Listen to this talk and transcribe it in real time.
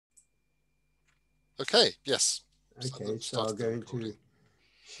Okay, yes. Okay, so I'll go into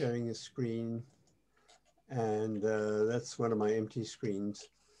sharing a screen, and that's one of my empty screens.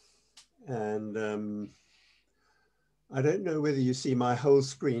 And I don't know whether you see my whole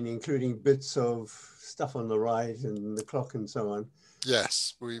screen, including bits of stuff on the right and the clock and so on.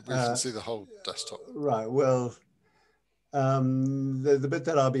 Yes, we can see the whole desktop. Right, well, the bit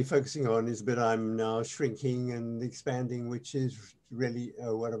that I'll be focusing on is the bit I'm now shrinking and expanding, which is really,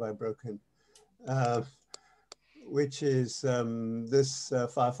 oh, what have I broken? Which is this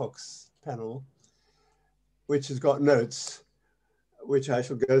Firefox panel, which has got notes, which I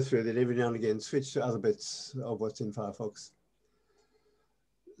shall go through, that every now and again switch to other bits of what's in Firefox.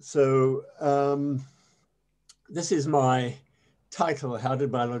 So this is my title, How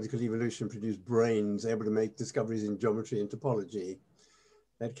Did Biological Evolution Produce Brains Able to Make Discoveries in Geometry and Topology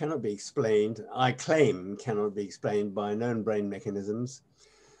that cannot be explained, I claim cannot be explained by known brain mechanisms,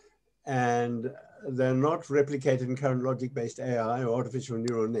 and they're not replicated in current logic-based AI or artificial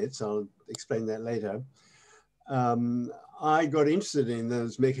neural nets. I'll explain that later. I got interested in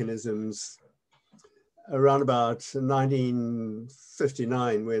those mechanisms around about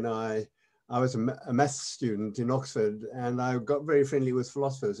 1959 when I was a maths student in Oxford, and I got very friendly with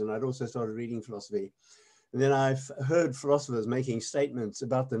philosophers, and I'd also started reading philosophy. And then I've heard philosophers making statements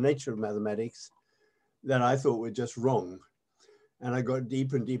about the nature of mathematics that I thought were just wrong. And I got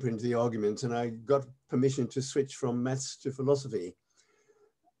deeper and deeper into the arguments, and I got permission to switch from maths to philosophy.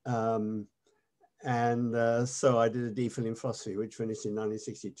 So I did a DPhil in philosophy, which finished in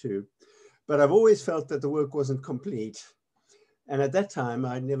 1962. But I've always felt that the work wasn't complete. And at that time,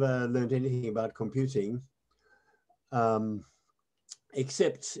 I'd never learned anything about computing,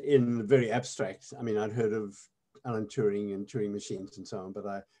 except in very abstract. I mean, I'd heard of Alan Turing and Turing machines and so on, but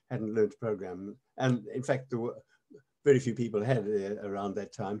I hadn't learned to program. And in fact, there were very few people had around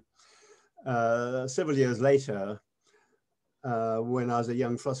that time. Several years later, when I was a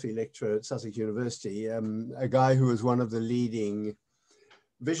young philosophy lecturer at Sussex University, a guy who was one of the leading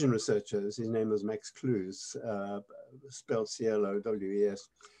vision researchers, his name was Max Clues, spelled C-L-O-W-E-S,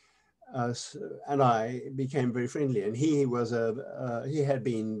 and I became very friendly. And he was he had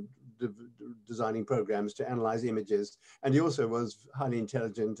been designing programs to analyze images, and he also was highly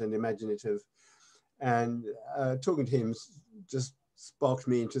intelligent and imaginative. And talking to him just sparked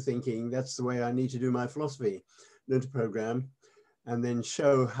me into thinking that's the way I need to do my philosophy, learn to program, and then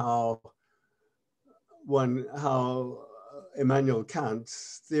show how Immanuel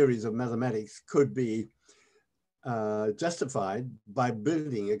Kant's theories of mathematics could be justified by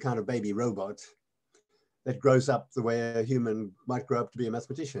building a kind of baby robot that grows up the way a human might grow up to be a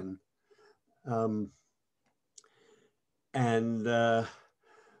mathematician.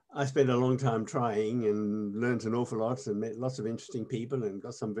 I spent a long time trying and learned an awful lot and met lots of interesting people and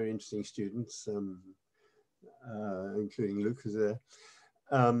got some very interesting students, including Luke, who's there.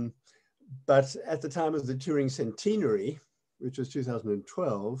 But at the time of the Turing centenary, which was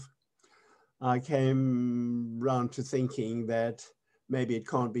 2012, I came round to thinking that maybe it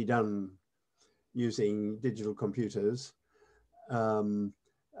can't be done using digital computers. A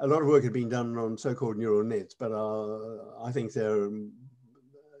lot of work had been done on so-called neural nets, but I think they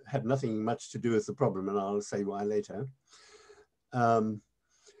have nothing much to do with the problem, and I'll say why later.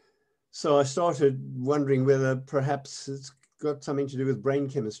 So I started wondering whether perhaps it's got something to do with brain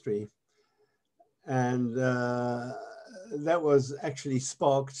chemistry. And that was actually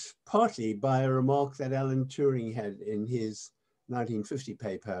sparked partly by a remark that Alan Turing had in his 1950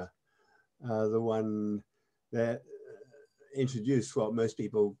 paper, the one that introduced what most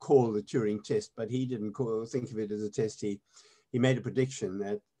people call the Turing test, but he didn't think of it as a test. He made a prediction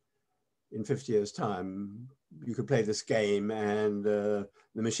that in 50 years' time, you could play this game and the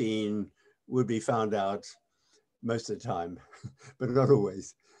machine would be found out most of the time, but not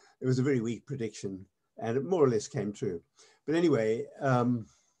always. It was a very weak prediction, and it more or less came true. But anyway,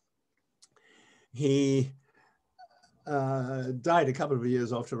 he died a couple of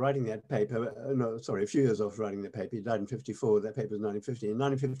years after writing that paper. No, sorry, a few years after writing that paper. He died in 54. That paper was 1950. In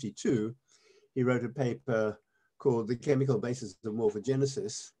 1952, he wrote a paper called The Chemical Basis of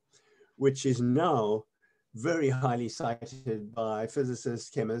Morphogenesis, which is now very highly cited by physicists,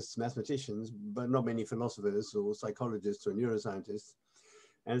 chemists, mathematicians, but not many philosophers or psychologists or neuroscientists.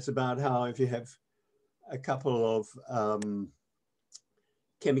 And it's about how if you have a couple of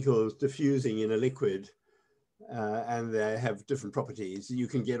chemicals diffusing in a liquid and they have different properties, you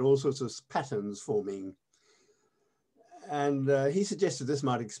can get all sorts of patterns forming. And he suggested this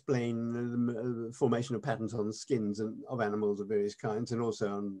might explain the formation of patterns on skins of animals of various kinds and also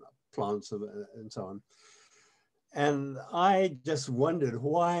on plants and so on. And I just wondered,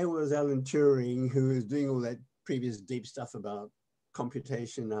 why was Alan Turing, who was doing all that previous deep stuff about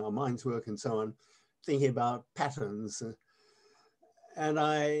computation, how minds work and so on, thinking about patterns? And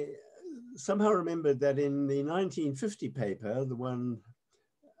I somehow remembered that in the 1950 paper, the one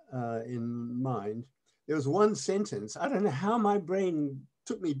in mind, there was one sentence. I don't know how my brain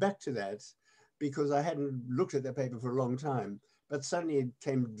took me back to that, because I hadn't looked at that paper for a long time, but suddenly it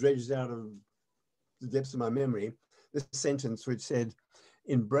came dredged out of the depths of my memory, this sentence which said,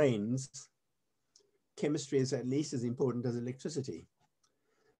 in brains, chemistry is at least as important as electricity.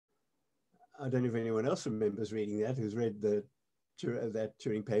 I don't know if anyone else remembers reading that, who's read that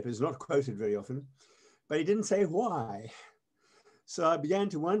Turing paper. It's not quoted very often, but he didn't say why. So I began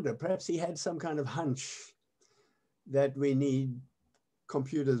to wonder, perhaps he had some kind of hunch that we need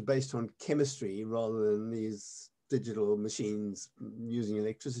computers based on chemistry rather than these digital machines using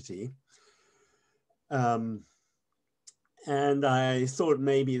electricity. And I thought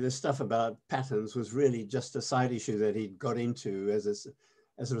maybe the stuff about patterns was really just a side issue that he'd got into as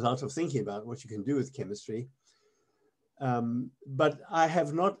a result of thinking about what you can do with chemistry. But I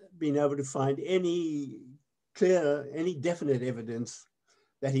have not been able to find any definite evidence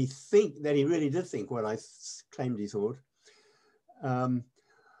that he really did think what I claimed he thought.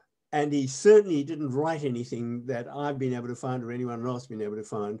 And he certainly didn't write anything that I've been able to find or anyone else been able to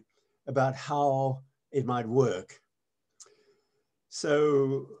find about how it might work.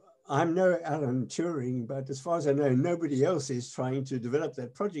 So I'm no Alan Turing, but as far as I know, nobody else is trying to develop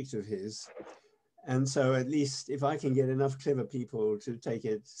that project of his. And so at least if I can get enough clever people to take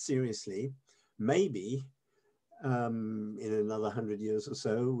it seriously, maybe in another 100 years or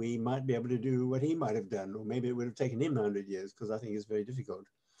so, we might be able to do what he might have done, or maybe it would have taken him 100 years, because I think it's very difficult.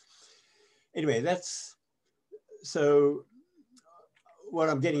 Anyway, so what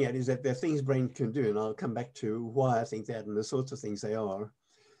I'm getting at is that there are things brain can do, and I'll come back to why I think that and the sorts of things they are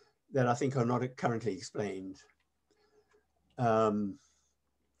that I think are not currently explained.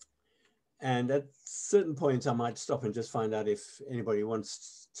 And at certain points, I might stop and just find out if anybody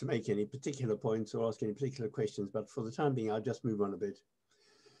wants to make any particular points or ask any particular questions, but for the time being, I'll just move on a bit.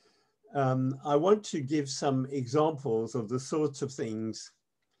 I want to give some examples of the sorts of things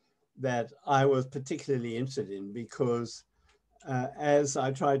that I was particularly interested in, because as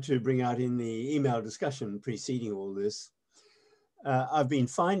I tried to bring out in the email discussion preceding all this, I've been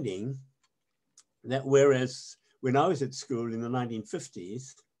finding that whereas when I was at school in the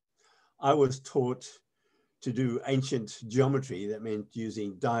 1950s, I was taught to do ancient geometry. That meant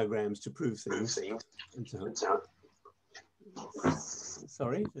using diagrams to prove things. And so,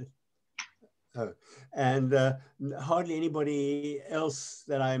 sorry. Oh, and hardly anybody else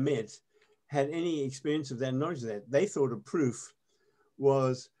that I met had any experience of that, knowledge of that. They thought a proof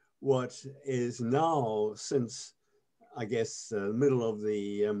was what is now, since I guess the middle of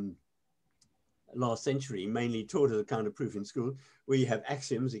the last century, mainly taught as a kind of proof in school, where you have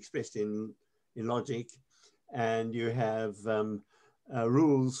axioms expressed in logic, and you have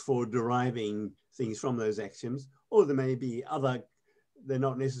rules for deriving things from those axioms, or there may be other. They're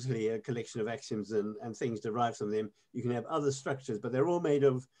not necessarily a collection of axioms and things derived from them. You can have other structures, but they're all made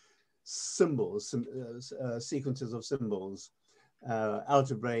of symbols, sequences of symbols,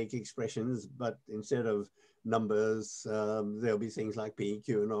 algebraic expressions, but instead of numbers, there'll be things like P,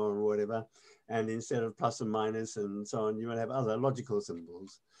 Q, and R, or whatever. And instead of plus and minus and so on, you will have other logical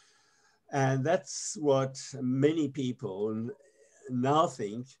symbols. And that's what many people now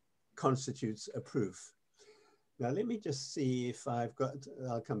think constitutes a proof. Now, let me just see if I've got,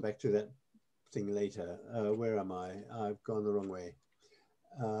 I'll come back to that thing later. Where am I? I've gone the wrong way.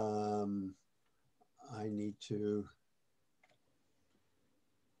 I need to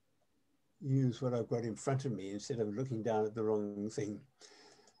use what I've got in front of me instead of looking down at the wrong thing.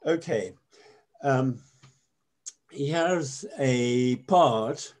 Okay. Here's a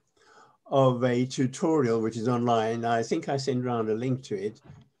part of a tutorial which is online. I think I sent around a link to it,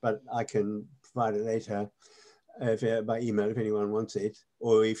 but I can provide it later by email if anyone wants it,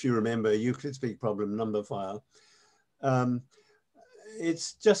 or if you remember Euclid's big problem number file.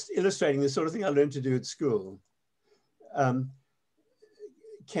 It's just illustrating the sort of thing I learned to do at school.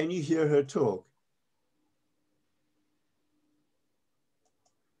 Can you hear her talk?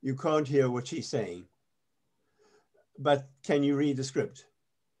 You can't hear what she's saying, but can you read the script?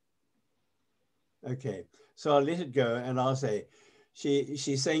 Okay, so I'll let it go and I'll say,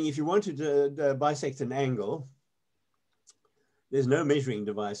 she's saying if you want to bisect an angle, there's no measuring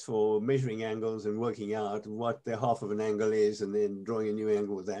device for measuring angles and working out what the half of an angle is and then drawing a new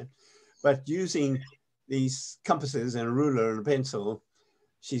angle with that. But using these compasses and a ruler and a pencil,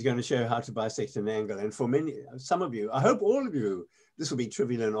 she's going to show how to bisect an angle. And for some of you, I hope all of you, this will be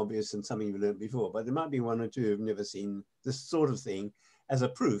trivial and obvious and something you've learned before, but there might be one or two who've never seen this sort of thing as a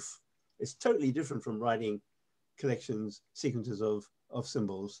proof. It's totally different from writing collections, sequences of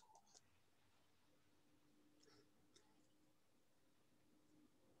symbols.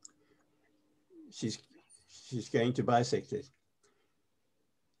 She's going to bisect it.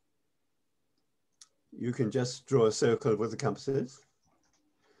 You can just draw a circle with the compasses.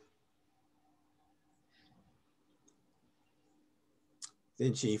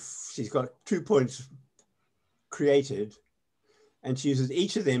 Then she's got 2 points created, and she uses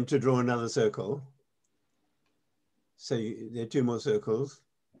each of them to draw another circle. So there are 2 more circles.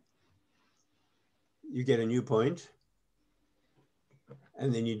 You get a new point,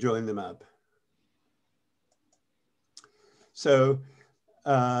 and then you join them up. So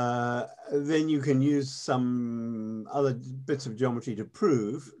then you can use some other bits of geometry to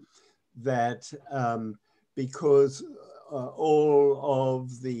prove that because all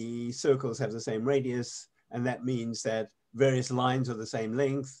of the circles have the same radius, and that means that various lines are the same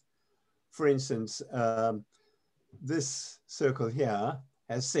length. For instance, this circle here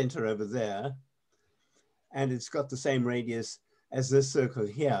has center over there, and it's got the same radius as this circle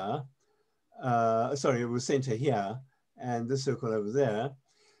here. Sorry, it was center here, and this circle over there.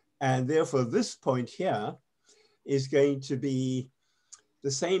 And therefore, this point here is going to be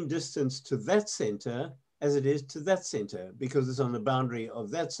the same distance to that center as it is to that center, because it's on the boundary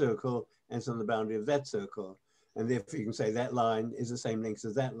of that circle and it's on the boundary of that circle. And therefore, you can say that line is the same length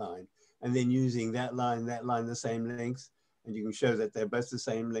as that line. And then using that line, the same length, and you can show that they're both the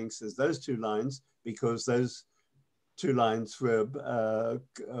same lengths as those 2 lines, because those 2 lines were,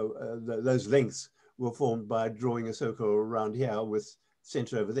 those lengths were formed by drawing a circle around here with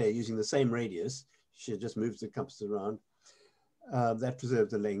center over there using the same radius. She just moves the compass around. That preserves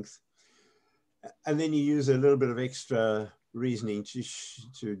the length. And then you use a little bit of extra reasoning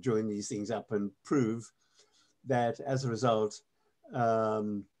to join these things up and prove that as a result,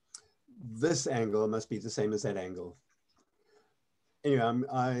 this angle must be the same as that angle.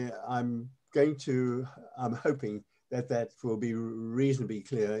 Anyway, I'm hoping that will be reasonably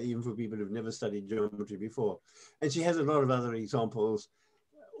clear, even for people who've never studied geometry before. And she has a lot of other examples,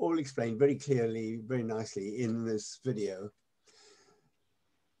 all explained very clearly, very nicely in this video.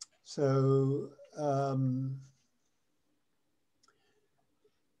 So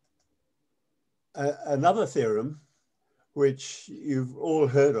another theorem, which you've all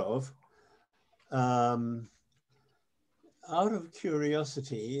heard of, out of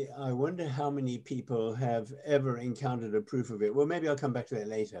curiosity, I wonder how many people have ever encountered a proof of it. Well, maybe I'll come back to that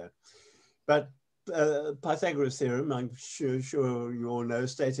later. But Pythagoras theorem, I'm sure you all know,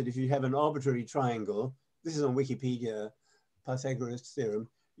 states that if you have an arbitrary triangle, this is on Wikipedia, Pythagoras theorem,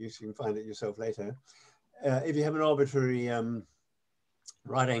 you can find it yourself later. If you have an arbitrary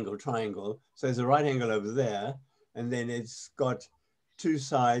right angle triangle, so there's a right angle over there, and then it's got 2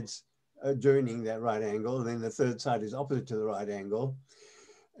 sides joining that right angle, and then the 3rd side is opposite to the right angle.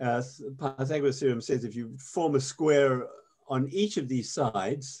 Pythagoras theorem says if you form a square on each of these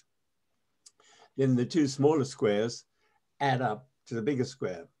sides, then the 2 smaller squares add up to the bigger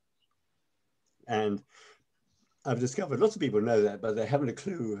square. And I've discovered lots of people know that, but they haven't a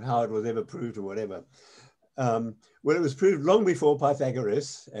clue how it was ever proved or whatever. Well, it was proved long before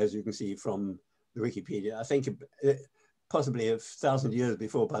Pythagoras, as you can see from the Wikipedia. I think possibly 1,000 years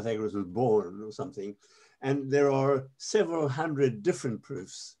before Pythagoras was born or something. And there are several hundred different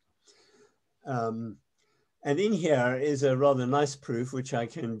proofs. And in here is a rather nice proof, which I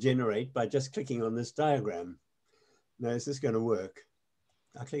can generate by just clicking on this diagram. Now, is this going to work?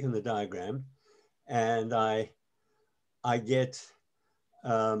 I click on the diagram, and I get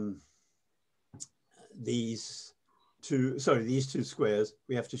these 2 squares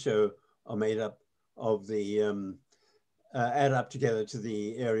we have to show are made up of the, add up together to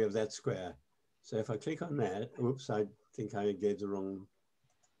the area of that square. So if I click on that, oops, I think I gave the wrong,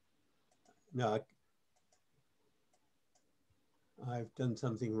 no, I've done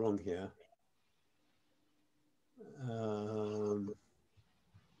something wrong here.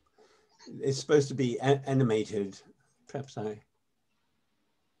 It's supposed to be animated.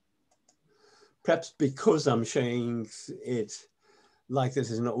 Perhaps because I'm showing it like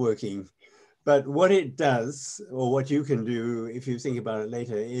this is not working. But what it does, or what you can do if you think about it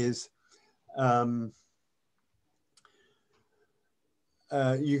later, is you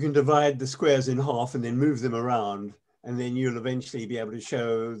can divide the squares in half and then move them around, and then you'll eventually be able to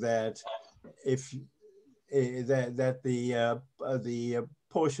show that if the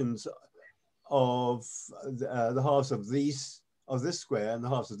portions of the halves of these of this square and the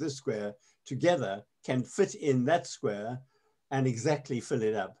halves of this square together can fit in that square and exactly fill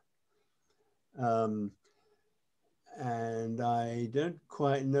it up. And I don't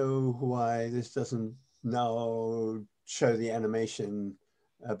quite know why this doesn't now show the animation,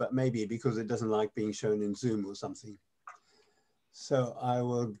 but maybe because it doesn't like being shown in Zoom or something. So I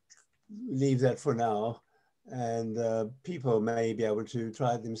will leave that for now, and people may be able to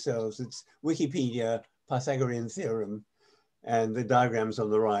try it themselves. It's Wikipedia, Pythagorean theorem, and the diagram's on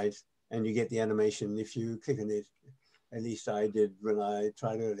the right, and you get the animation if you click on it. At least I did when I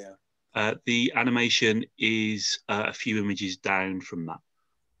tried earlier. The animation is a few images down from that.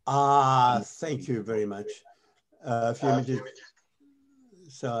 Ah, thank you very much. A few images.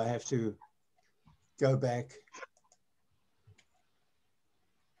 So I have to go back.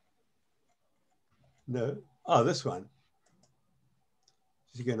 No. Oh, this one.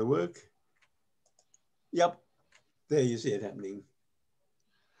 Is it going to work? Yep. There you see it happening.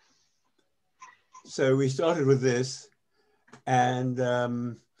 So we started with this, and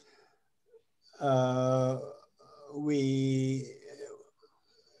we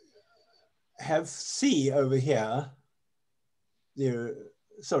have C over here.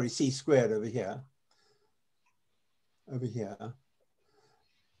 Sorry, C squared over here. Over here.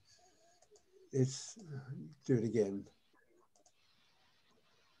 Let's do it again.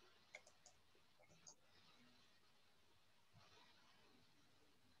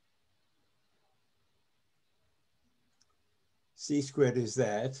 C squared is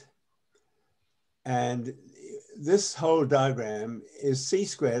that. And this whole diagram is C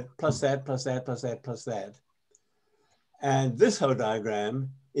squared plus that, plus that, plus that, plus that. And this whole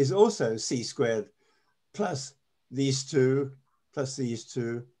diagram is also C squared plus these two, plus these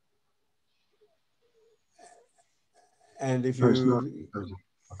two. And if you,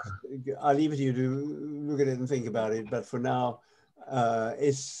 I'll leave it to you to look at it and think about it. But for now,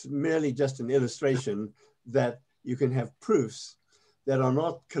 it's merely just an illustration that you can have proofs that are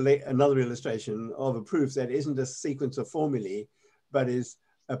not another illustration of a proof that isn't a sequence of formulae, but is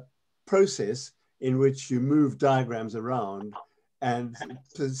a process in which you move diagrams around and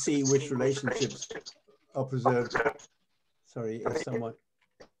to see which relationships are preserved. Sorry, if someone,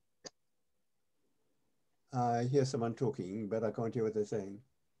 I hear someone talking, but I can't hear what they're saying.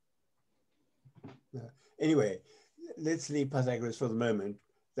 No. Anyway, let's leave Pythagoras for the moment.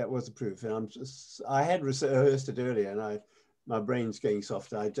 That was the proof. And I had rehearsed it earlier, and my brain's going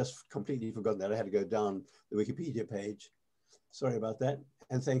soft. I just completely forgot that. I had to go down the Wikipedia page. Sorry about that.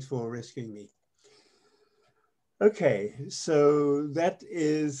 And thanks for rescuing me. Okay, so that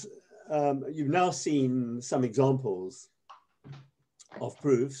is, you've now seen some examples of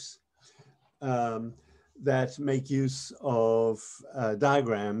proofs that make use of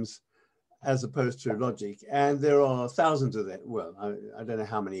diagrams as opposed to logic. And there are thousands of them. Well, I don't know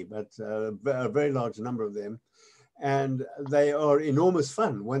how many, but a very large number of them. And they are enormous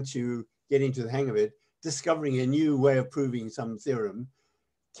fun once you get into the hang of it. Discovering a new way of proving some theorem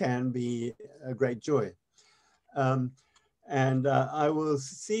can be a great joy. I will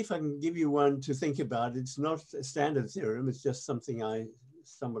see if I can give you one to think about. It's not a standard theorem. It's just something I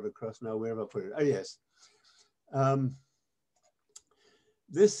stumbled across now. Where have I put it? Oh, yes.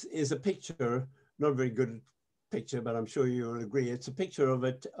 This is a picture, not a very good picture, but I'm sure you'll agree. It's a picture of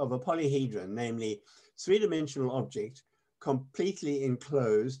a polyhedron, namely three-dimensional object completely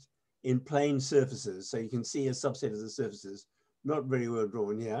enclosed in plane surfaces. So you can see a subset of the surfaces, not very well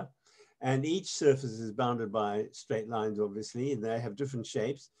drawn here. And each surface is bounded by straight lines, obviously, and they have different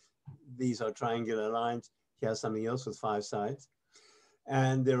shapes. These are triangular lines. Here's something else with 5 sides.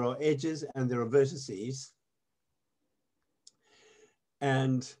 And there are edges and there are vertices.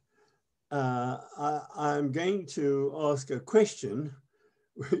 And I'm going to ask a question,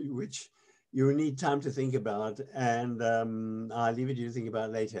 which you will need time to think about, and I'll leave it to you to think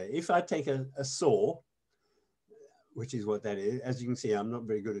about later. If I take a saw, which is what that is, as you can see, I'm not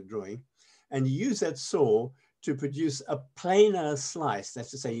very good at drawing, and you use that saw to produce a planar slice,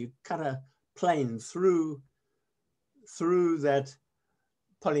 that's to say you cut a plane through that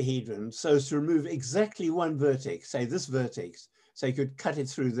polyhedron so as to remove exactly one vertex, say this vertex. So you could cut it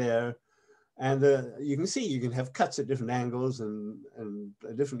through there, and you can see you can have cuts at different angles and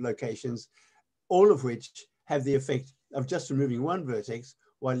different locations, all of which have the effect of just removing one vertex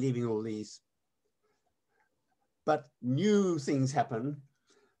while leaving all these. But new things happen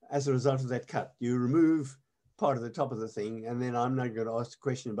as a result of that cut. You remove part of the top of the thing, and then I'm not going to ask a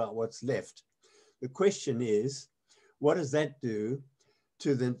question about what's left. The question is, what does that do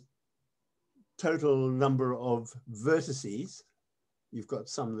to the total number of vertices? You've got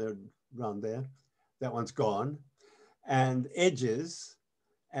some there around there. That one's gone. and edges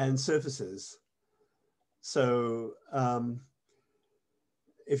and surfaces. So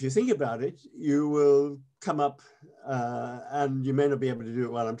if you think about it, you will come up, and you may not be able to do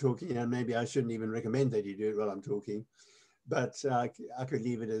it while I'm talking, and maybe I shouldn't even recommend that you do it while I'm talking, but I could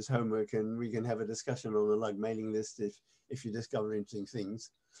leave it as homework and we can have a discussion on the Lug mailing list if you discover interesting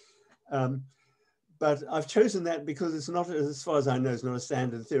things. But I've chosen that because it's not, as far as I know, it's not a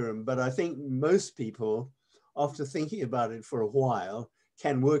standard theorem, but I think most people, after thinking about it for a while,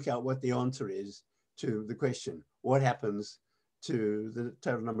 can work out what the answer is to the question. What happens to the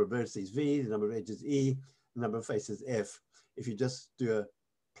total number of vertices V, the number of edges E, the number of faces F, if you just do a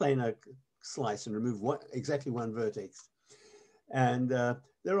planar slice and remove exactly one vertex. And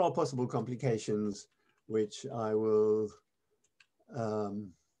there are possible complications, which I will,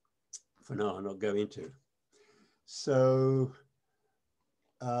 for now, I'll not go into. So,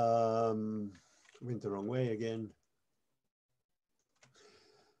 went the wrong way again.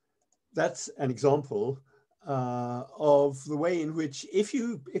 That's an example of the way in which, if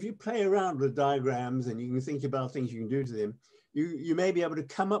you play around with diagrams and you can think about things you can do to them, you may be able to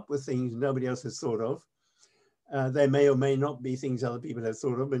come up with things nobody else has thought of. They may or may not be things other people have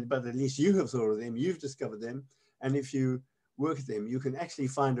thought of, but at least you have thought of them, you've discovered them. And if you work at them, you can actually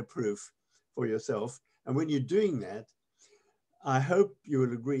find a proof for yourself. And when you're doing that, I hope you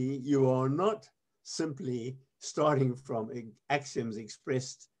will agree, you are not simply starting from axioms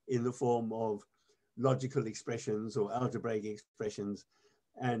expressed in the form of logical expressions or algebraic expressions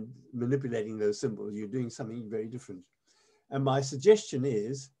and manipulating those symbols. You're doing something very different. And my suggestion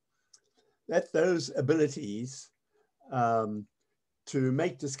is that those abilities to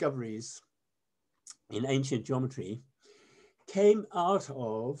make discoveries in ancient geometry came out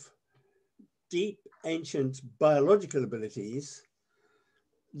of deep ancient biological abilities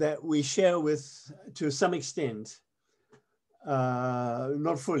that we share with, to some extent,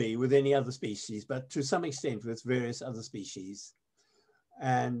 not fully with any other species, but to some extent with various other species.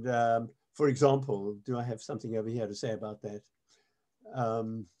 And for example, do I have something over here to say about that?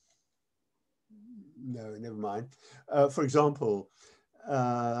 No, never mind. For example,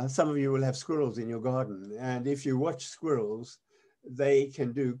 some of you will have squirrels in your garden, and if you watch squirrels, they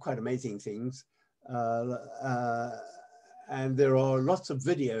can do quite amazing things. And there are lots of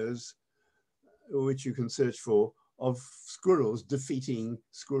videos which you can search for of squirrels defeating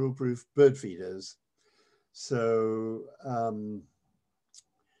squirrel-proof bird feeders. So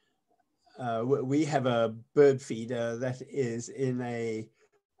we have a bird feeder that is in a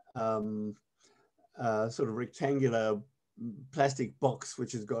sort of rectangular plastic box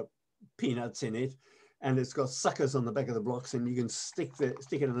which has got peanuts in it, and it's got suckers on the back of the blocks, and you can stick it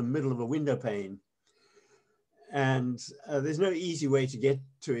in the middle of a window pane. And there's no easy way to get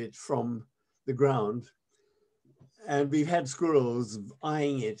to it from the ground. And we've had squirrels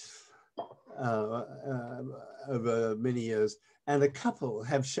eyeing it over many years. And a couple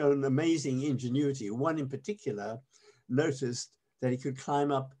have shown amazing ingenuity. One in particular noticed that he could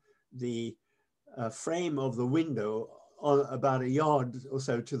climb up the frame of the window on about a yard or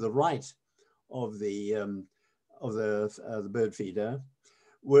so to the right of the bird feeder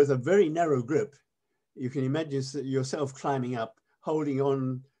with a very narrow grip. You can imagine yourself climbing up, holding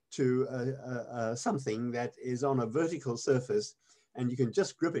on to something that is on a vertical surface, and you can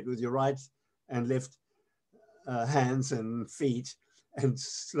just grip it with your right and left hands and feet and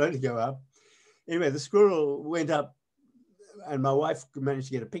slowly go up. Anyway, the squirrel went up, and my wife managed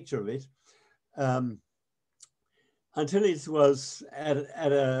to get a picture of it, until it was at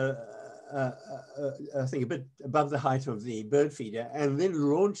I think a bit above the height of the bird feeder, and then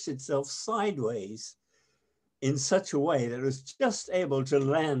launched itself sideways in such a way that it was just able to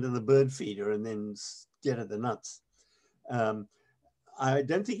land in the bird feeder and then get at the nuts. I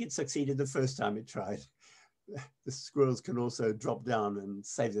don't think it succeeded the first time it tried. The squirrels can also drop down and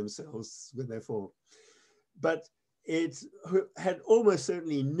save themselves when they fall. But it had almost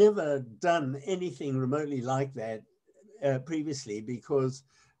certainly never done anything remotely like that previously, because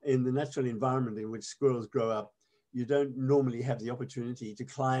in the natural environment in which squirrels grow up, you don't normally have the opportunity to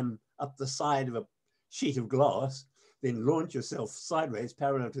climb up the side of a sheet of glass, then launch yourself sideways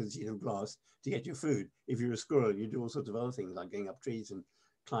parallel to the sheet of glass to get your food. If you're a squirrel, you do all sorts of other things like going up trees and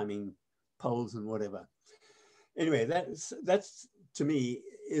climbing poles and whatever. Anyway, that's to me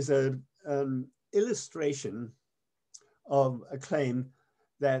is an illustration of a claim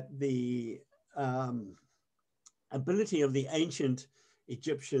that the ability of the ancient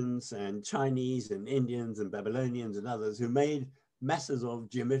Egyptians and Chinese and Indians and Babylonians and others who made masses of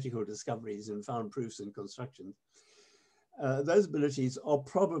geometrical discoveries and found proofs and constructions, those abilities are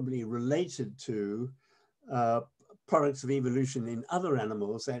probably related to products of evolution in other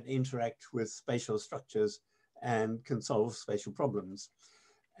animals that interact with spatial structures and can solve spatial problems.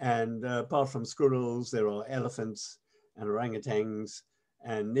 And apart from squirrels, there are elephants and orangutans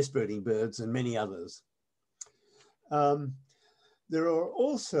and nest-building birds and many others. There are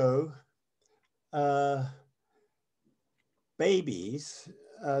also babies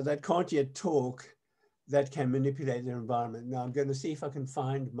that can't yet talk that can manipulate their environment. Now I'm going to see if I can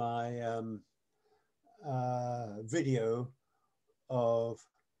find my video of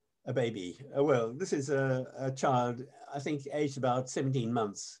a baby. Well, this is a child, I think aged about 17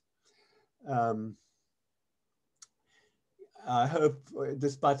 months. I hope,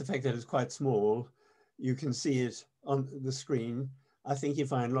 despite the fact that it's quite small, you can see it on the screen. I think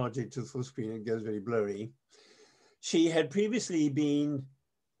if I enlarge it to the full screen, it goes very blurry. She had previously been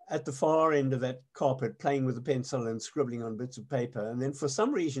at the far end of that carpet playing with a pencil and scribbling on bits of paper. And then for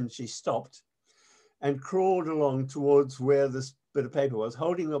some reason, she stopped and crawled along towards where this bit of paper was,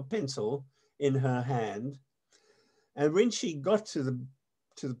 holding a pencil in her hand. And when she got to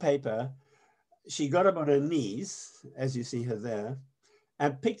the paper, she got up on her knees, as you see her there,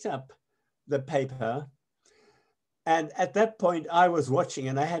 and picked up the paper. And at that point, I was watching,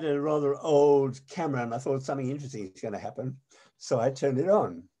 and I had a rather old camera, and I thought something interesting was going to happen. So I turned it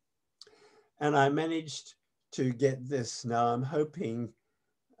on. And I managed to get this. Now I'm hoping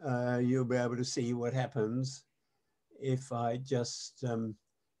you'll be able to see what happens if I just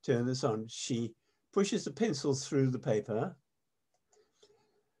turn this on. She pushes the pencil through the paper.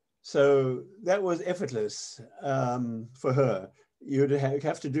 So that was effortless for her. You'd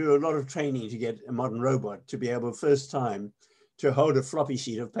have to do a lot of training to get a modern robot to be able first time to hold a floppy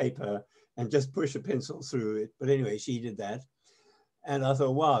sheet of paper and just push a pencil through it. But anyway, she did that. And I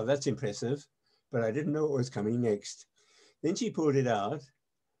thought, wow, that's impressive. But I didn't know what was coming next. Then she pulled it out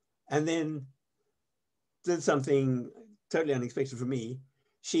and then did something totally unexpected for me.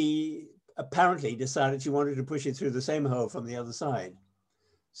 She apparently decided she wanted to push it through the same hole from the other side.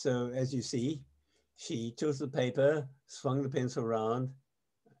 So as you see, she took the paper, swung the pencil around,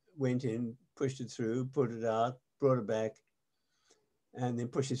 went in, pushed it through, pulled it out, brought it back, and then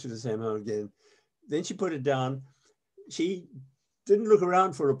pushed it through the same hole again. Then she put it down. She didn't look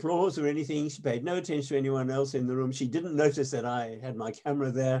around for applause or anything. She paid no attention to anyone else in the room. She didn't notice that I had my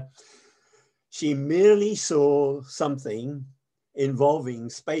camera there. She merely saw something involving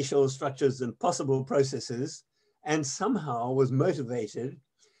spatial structures and possible processes, and somehow was motivated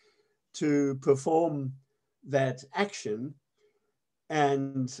to perform that action.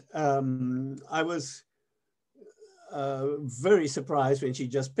 And I was very surprised when she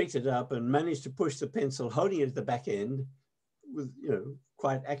just picked it up and managed to push the pencil, holding it at the back end, with,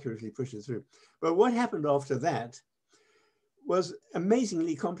 quite accurately pushed it through. But what happened after that was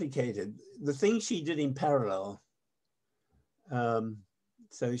amazingly complicated. The thing she did in parallel.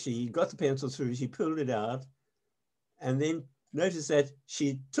 So she got the pencil through, she pulled it out, and then notice that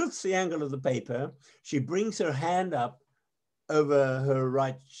she tilts the angle of the paper. She brings her hand up over her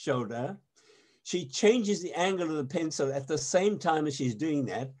right shoulder. She changes the angle of the pencil at the same time as she's doing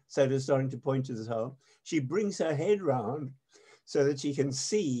that, so it's starting to point to this hole. She brings her head round so that she can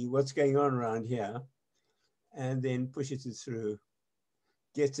see what's going on around here, and then pushes it through,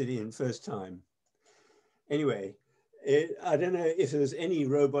 gets it in first time. Anyway, I don't know if there's any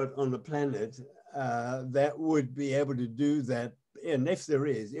robot on the planet that would be able to do that. And if there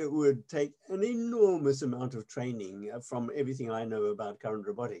is, it would take an enormous amount of training from everything I know about current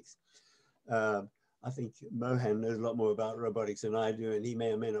robotics. I think Mohan knows a lot more about robotics than I do, and he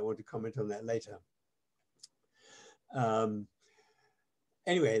may or may not want to comment on that later.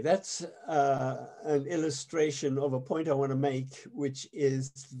 Anyway, that's an illustration of a point I want to make, which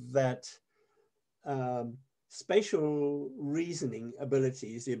is that spatial reasoning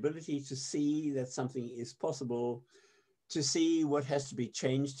abilities, the ability to see that something is possible, to see what has to be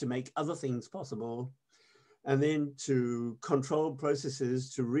changed to make other things possible, and then to control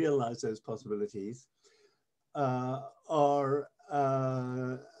processes to realize those possibilities, are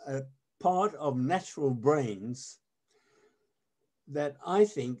a part of natural brains that I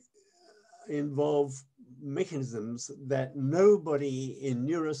think involve mechanisms that nobody in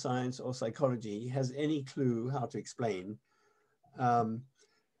neuroscience or psychology has any clue how to explain.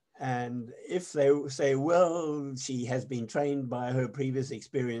 And if they say, well, she has been trained by her previous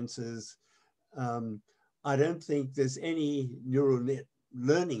experiences, I don't think there's any neural net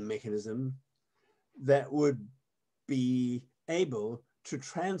learning mechanism that would be able to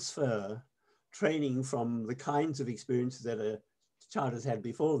transfer training from the kinds of experiences that a child has had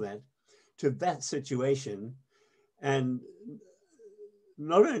before that to that situation, and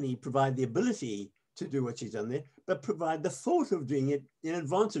not only provide the ability to do what she's done there, but provide the thought of doing it in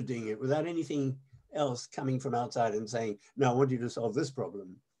advance of doing it without anything else coming from outside and saying, no, I want you to solve this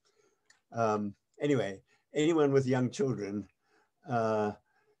problem. Anyway, anyone with young children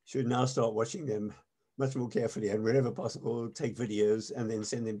should now start watching them much more carefully, and wherever possible, take videos and then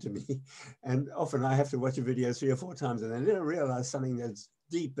send them to me. And often I have to watch a video 3 or 4 times and then realize something that's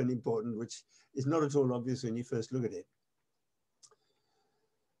deep and important, which is not at all obvious when you first look at it.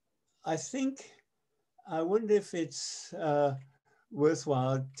 I wonder if it's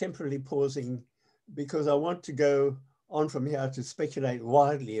worthwhile temporarily pausing, because I want to go on from here to speculate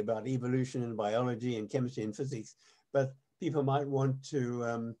widely about evolution and biology and chemistry and physics, but people might want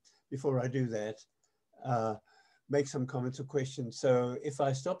to, before I do that, make some comments or questions. So if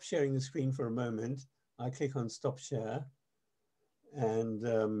I stop sharing the screen for a moment, I click on stop share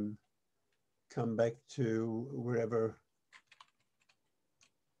and come back to wherever.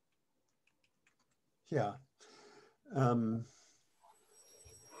 Yeah.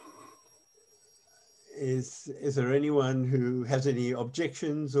 Is there anyone who has any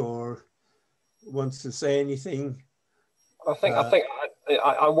objections or wants to say anything?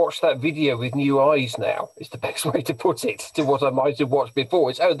 I watched that video with new eyes now. It's the best way to put it to what I might have watched before.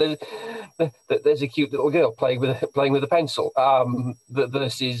 It's there's a cute little girl playing with a pencil.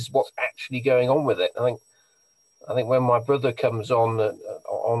 Versus what's actually going on with it. I think when my brother comes on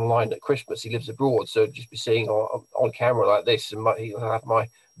online at Christmas, he lives abroad, so just be seeing on camera like this, and he'll have my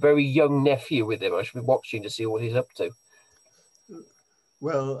very young nephew with him. I should be watching to see what he's up to.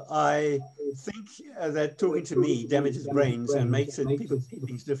 Well, I think that talking to me damages brains and makes it people see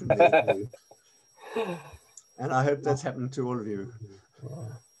things differently. And I hope that's happened to all of you.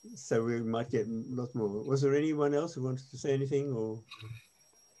 So we might get lots more. Was there anyone else who wanted to say anything? Or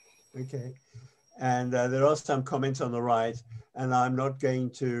okay. And there are some comments on the right, and I'm not going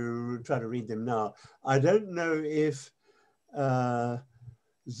to try to read them now. I don't know if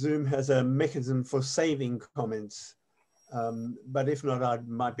Zoom has a mechanism for saving comments. But if not, I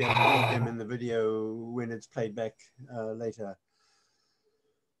might be able to read them in the video when it's played back later.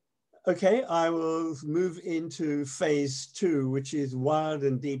 Okay, I will move into phase 2, which is wild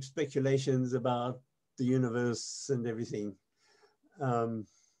and deep speculations about the universe and everything.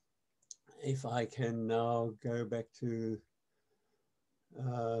 If I can now go back to,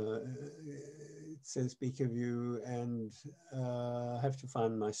 it says speaker view, and I have to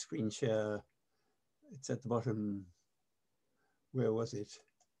find my screen share. It's at the bottom. Where was it?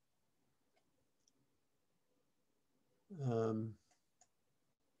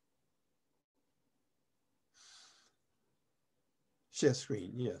 Share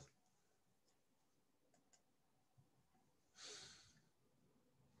screen, yeah.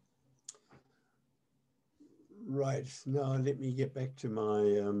 Right, now let me get back to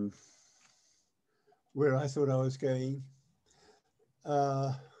my, where I thought I was going.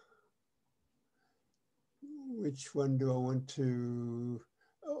 Which one do I want to?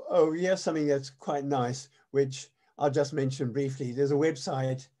 Oh, yes, something that's quite nice, which I'll just mention briefly. There's a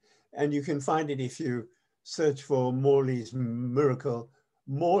website, and you can find it if you search for Morley's miracle.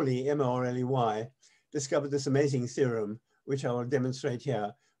 Morley, M-O-R-L-E-Y, discovered this amazing theorem, which I will demonstrate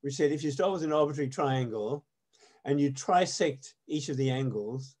here, which said if you start with an arbitrary triangle and you trisect each of the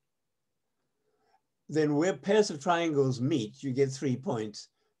angles, then where pairs of triangles meet, you get 3 points.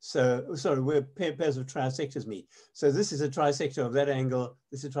 So, sorry, where pairs of trisectors meet. So this is a trisector of that angle,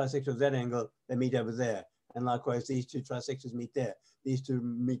 this is a trisector of that angle, they meet over there. And likewise, these two trisectors meet there, these two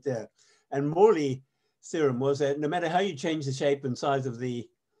meet there. And Morley's theorem was that no matter how you change the shape and size of the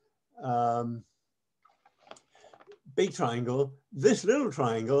big triangle, this little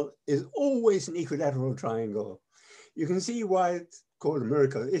triangle is always an equilateral triangle. You can see why it's called a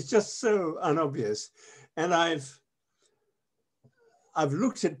miracle. It's just so unobvious. And I've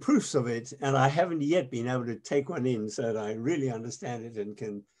looked at proofs of it, and I haven't yet been able to take one in so that I really understand it and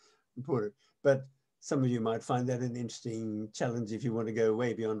can report it. But some of you might find that an interesting challenge if you want to go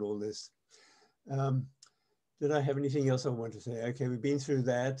way beyond all this. Did I have anything else I want to say? Okay, we've been through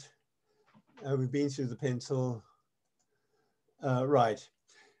that. We've been through the pencil. Right.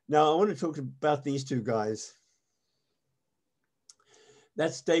 Now I want to talk about these two guys.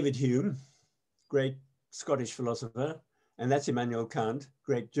 That's David Hume, great Scottish philosopher. And that's Immanuel Kant,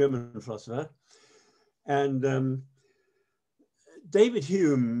 great German philosopher. And David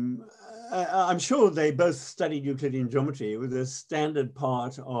Hume, I'm sure they both studied Euclidean geometry. It was a standard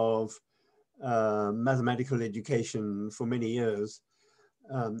part of mathematical education for many years,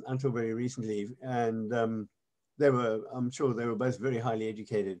 until very recently. And I'm sure they were both very highly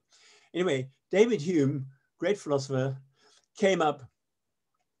educated. Anyway, David Hume, great philosopher, came up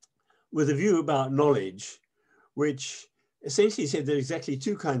with a view about knowledge, which essentially said there are exactly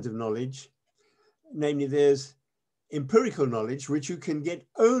two kinds of knowledge. Namely, there's empirical knowledge, which you can get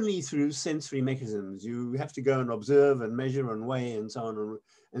only through sensory mechanisms. You have to go and observe and measure and weigh and so on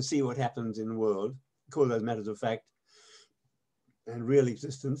and see what happens in the world, call those matters of fact and real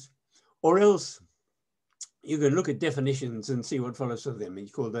existence. Or else you can look at definitions and see what follows from them. You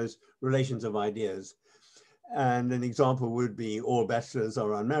call those relations of ideas. And an example would be all bachelors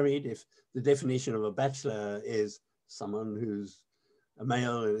are unmarried. If the definition of a bachelor is someone who's a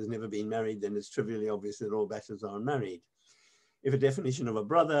male and has never been married, then it's trivially obvious that all bachelors are unmarried. If a definition of a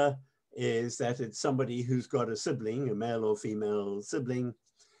brother is that it's somebody who's got a sibling, a male or female sibling,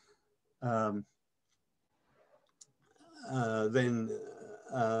 then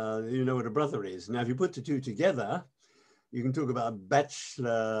you know what a brother is. Now, if you put the two together, you can talk about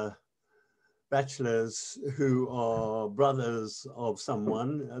bachelors who are brothers of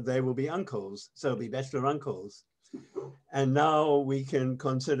someone. They will be uncles, so it'll be bachelor uncles. And now we can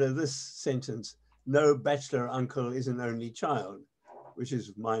consider this sentence: no bachelor uncle is an only child, which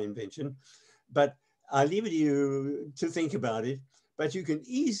is my invention. But I leave it to you to think about it. But you can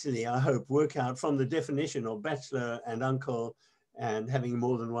easily, I hope, work out from the definition of bachelor and uncle and having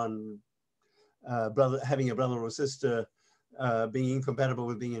more than one brother, having a brother or sister being incompatible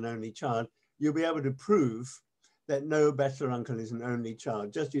with being an only child, you'll be able to prove that no bachelor uncle is an only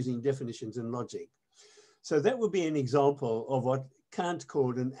child, just using definitions and logic. So that would be an example of what Kant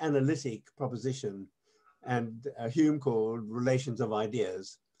called an analytic proposition and Hume called relations of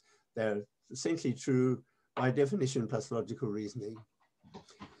ideas. They're essentially true by definition plus logical reasoning.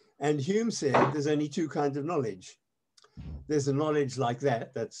 And Hume said there's only two kinds of knowledge. There's a knowledge like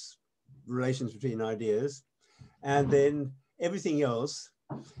that, that's relations between ideas. And then everything else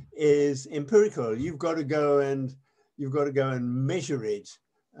is empirical. You've got to go and measure it.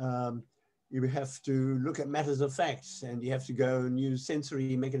 You have to look at matters of facts, and you have to go and use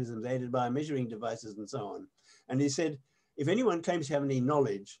sensory mechanisms aided by measuring devices and so on. And he said, if anyone claims to have any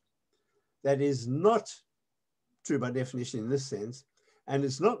knowledge that is not true by definition in this sense, and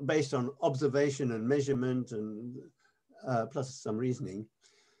it's not based on observation and measurement and plus some reasoning,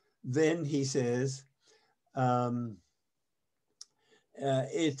 then he says,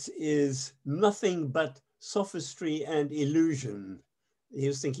 it is nothing but sophistry and illusion. He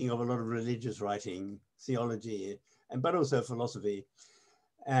was thinking of a lot of religious writing, theology, but also philosophy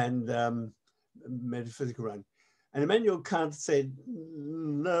and metaphysical writing. And Immanuel Kant said,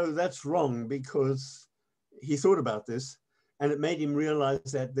 no, that's wrong, because he thought about this and it made him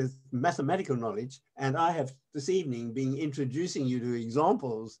realize that there's mathematical knowledge. And I have this evening been introducing you to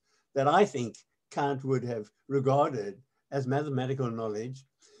examples that I think Kant would have regarded as mathematical knowledge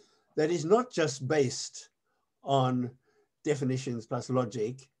that is not just based on definitions plus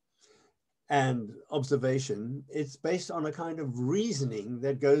logic and observation. It's based on a kind of reasoning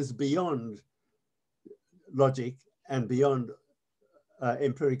that goes beyond logic and beyond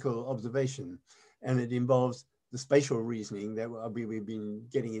empirical observation. And it involves the spatial reasoning that we've been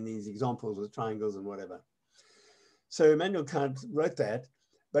getting in these examples with triangles and whatever. So Immanuel Kant wrote that,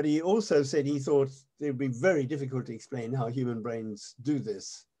 but he also said he thought it would be very difficult to explain how human brains do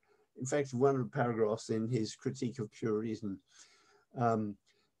this. In fact, one of the paragraphs in his Critique of Pure Reason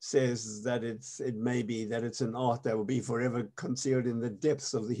says that it may be that it's an art that will be forever concealed in the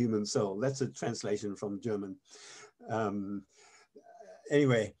depths of the human soul. That's a translation from German.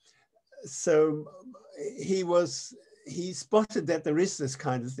 Anyway, so he spotted that there is this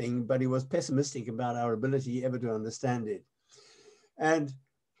kind of thing, but he was pessimistic about our ability ever to understand it. And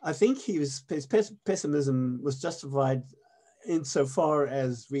I think his pessimism was justified insofar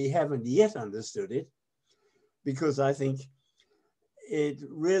as we haven't yet understood it, because I think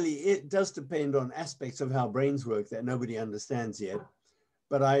it does depend on aspects of how brains work that nobody understands yet.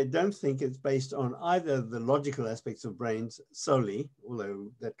 But I don't think it's based on either the logical aspects of brains solely, although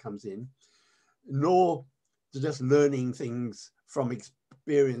that comes in, nor just learning things from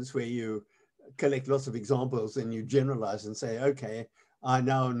experience where you collect lots of examples and you generalize and say, okay, I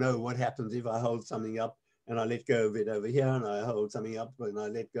now know what happens if I hold something up and I let go of it over here, and I hold something up and I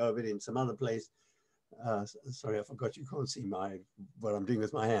let go of it in some other place. Sorry, I forgot you can't see what I'm doing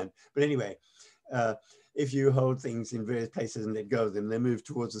with my hand. But anyway, if you hold things in various places and let go of them, they move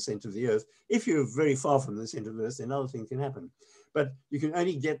towards the center of the earth. If you're very far from the center of the earth, then other things can happen. But you can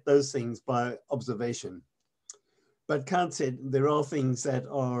only get those things by observation. But Kant said there are things that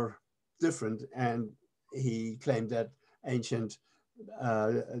are different, and he claimed that ancient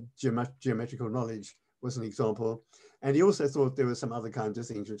geometrical knowledge was an example. And he also thought there were some other kinds of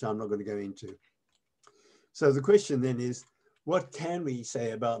things which I'm not going to go into. So the question then is, what can we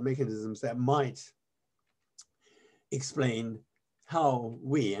say about mechanisms that might explain how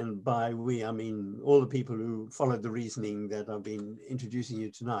we, and by we I mean all the people who followed the reasoning that I've been introducing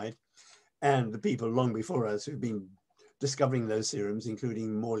you tonight, and the people long before us who've been discovering those theorems,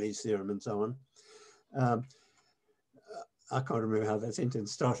 including Morley's theorem and so on. I can't remember how that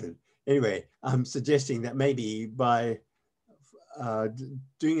sentence started. Anyway, I'm suggesting that maybe by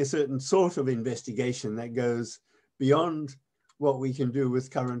doing a certain sort of investigation that goes beyond what we can do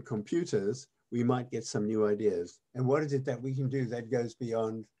with current computers, we might get some new ideas. And what is it that we can do that goes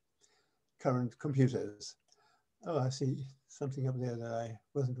beyond current computers? Oh, I see something up there that I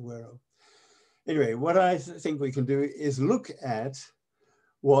wasn't aware of. Anyway, what I think we can do is look at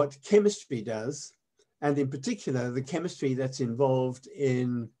what chemistry does, and in particular, the chemistry that's involved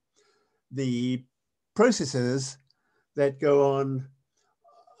in the processes that go on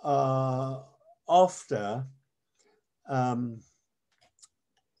after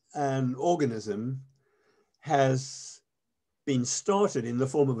an organism has been started in the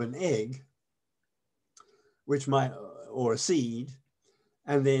form of an egg, which might, or a seed,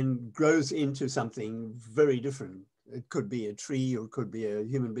 and then grows into something very different. It could be a tree, or it could be a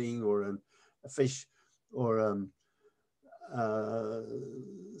human being, or a fish, or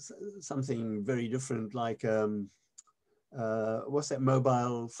something very different, like what's that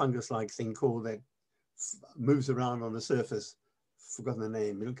mobile fungus-like thing called that moves around on the surface? Forgotten the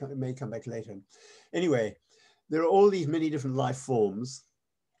name. It may come back later. Anyway, there are all these many different life forms,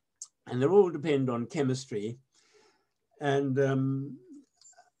 and they all depend on chemistry. And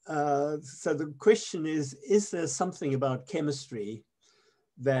so the question is there something about chemistry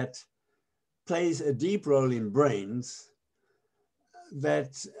that plays a deep role in brains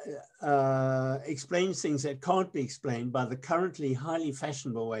that explains things that can't be explained by the currently highly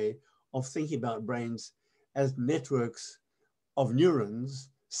fashionable way of thinking about brains as networks of neurons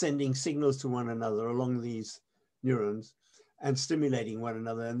sending signals to one another along these neurons and stimulating one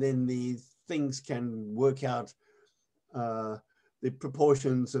another. And then these things can work out the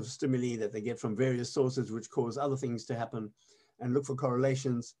proportions of stimuli that they get from various sources, which cause other things to happen, and look for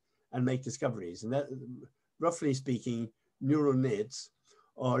correlations and make discoveries. And that, roughly speaking, neural nets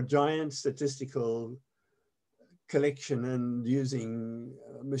are giant statistical collection, and using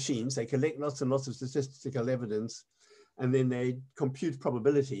machines, they collect lots and lots of statistical evidence, and then they compute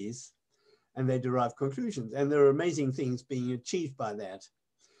probabilities and they derive conclusions. And there are amazing things being achieved by that.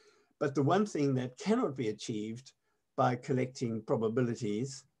 But the one thing that cannot be achieved by collecting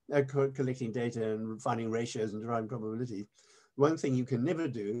probabilities, collecting data and finding ratios and deriving probabilities, one thing you can never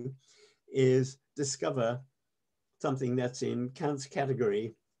do is discover something that's in Kant's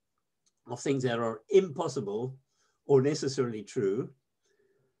category of things that are impossible or necessarily true,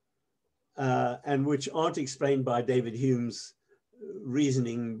 and which aren't explained by David Hume's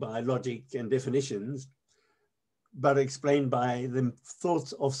reasoning by logic and definitions, but explained by the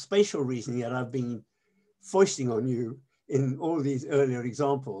thoughts of spatial reasoning that I've been foisting on you in all these earlier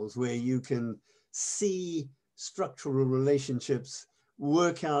examples, where you can see structural relationships,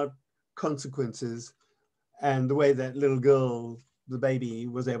 work out consequences, and the way that little girl, the baby,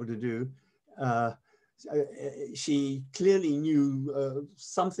 was able to do. She clearly knew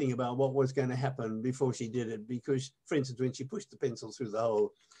something about what was going to happen before she did it, because, for instance, when she pushed the pencil through the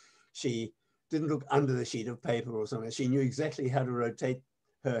hole, she didn't look under the sheet of paper or something. She knew exactly how to rotate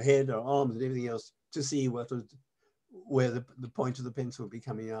her head, her arms, and everything else to see what was, where the point of the pencil would be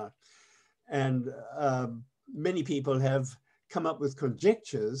coming out. And many people have come up with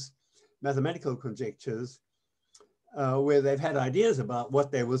conjectures, mathematical conjectures, where they've had ideas about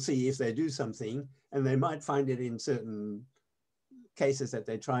what they will see if they do something, and they might find it in certain cases that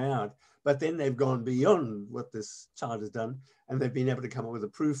they try out, but then they've gone beyond what this child has done, and they've been able to come up with a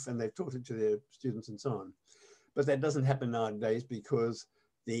proof, and they've taught it to their students and so on. But that doesn't happen nowadays, because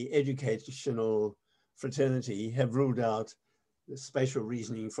the educational fraternity have ruled out the spatial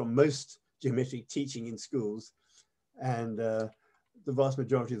reasoning from most geometric teaching in schools, and the vast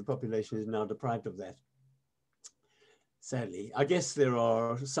majority of the population is now deprived of that. Sadly, I guess there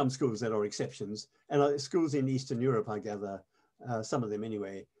are some schools that are exceptions, and schools in Eastern Europe, I gather, some of them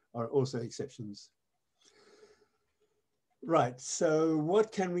anyway, are also exceptions. Right, so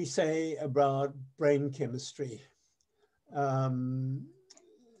what can we say about brain chemistry? Now,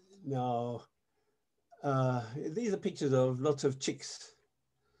 these are pictures of lots of chicks.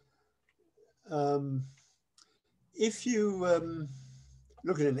 If you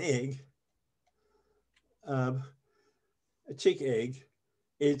look at an egg, a chick egg,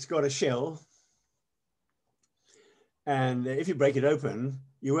 it's got a shell, and if you break it open,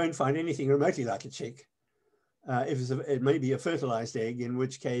 you won't find anything remotely like a chick. it may be a fertilized egg, in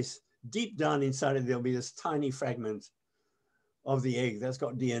which case deep down inside it, there'll be this tiny fragment of the egg that's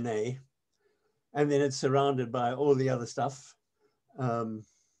got DNA. And then it's surrounded by all the other stuff. And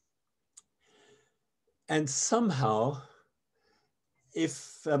somehow,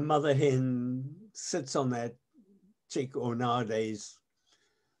 if a mother hen sits on that chick, or nowadays,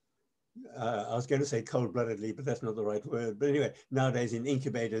 I was going to say cold-bloodedly, but that's not the right word. But anyway, nowadays in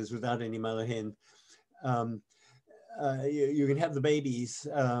incubators without any mother hen, you can have the babies,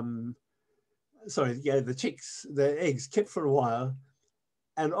 the chicks, the eggs kept for a while.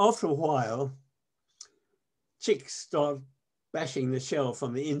 And after a while, chicks start bashing the shell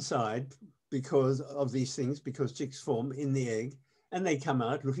from the inside because of these things, because chicks form in the egg, and they come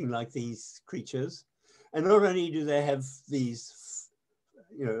out looking like these creatures. And not only do they have these,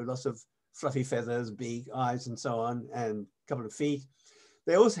 lots of fluffy feathers, beak, eyes, and so on, and a couple of feet,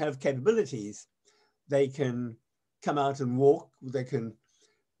 they also have capabilities. They can come out and walk. They can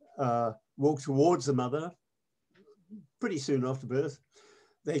walk towards the mother pretty soon after birth.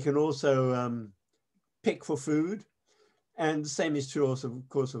 They can also pick for food. And the same is true also, of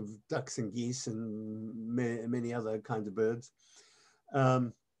course, of ducks and geese and many other kinds of birds.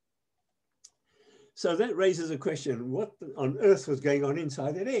 So that raises a question: what on earth was going on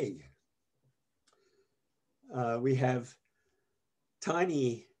inside that egg? We have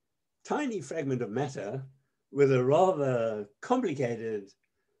tiny fragment of matter with a rather complicated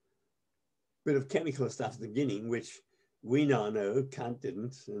bit of chemical stuff at the beginning, which we now know, Kant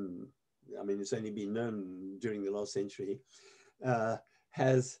didn't, and I mean, it's only been known during the last century,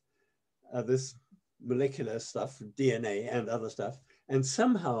 has this molecular stuff, DNA and other stuff, and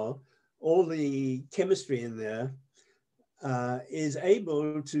somehow all the chemistry in there is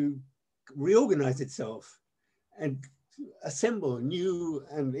able to reorganize itself and assemble new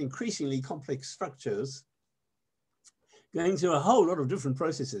and increasingly complex structures, going through a whole lot of different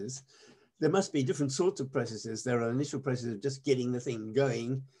processes. There must be different sorts of processes. There are initial processes of just getting the thing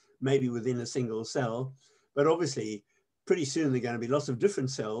going, maybe within a single cell, but obviously pretty soon there are going to be lots of different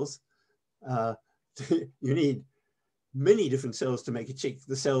cells. You need many different cells to make a chick.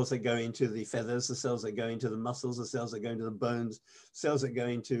 The cells that go into the feathers, the cells that go into the muscles, the cells that go into the bones, cells that go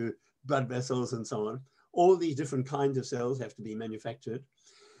into blood vessels, and so on. All these different kinds of cells have to be manufactured.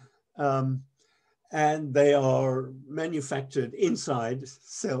 And they are manufactured inside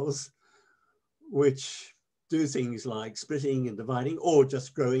cells, which do things like splitting and dividing, or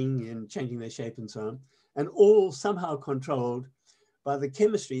just growing and changing their shape and so on, and all somehow controlled by the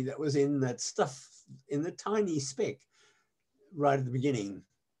chemistry that was in that stuff, in the tiny speck right at the beginning.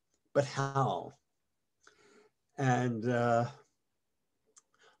 But how? And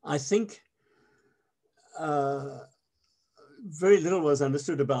I think very little was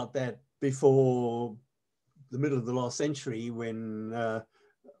understood about that before the middle of the last century, when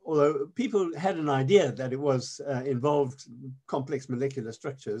although people had an idea that it was involved complex molecular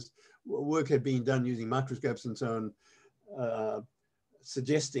structures, work had been done using microscopes and so on,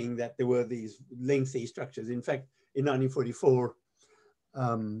 suggesting that there were these lengthy structures. In fact, in 1944,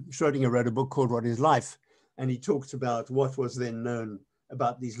 Schrödinger wrote a book called What is Life? And he talked about what was then known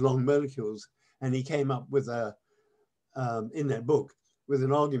about these long molecules. And he came up with in that book, with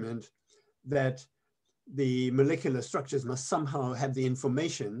an argument that the molecular structures must somehow have the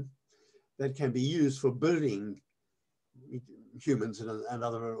information that can be used for building humans and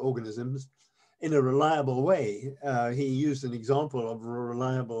other organisms in a reliable way. He used an example of a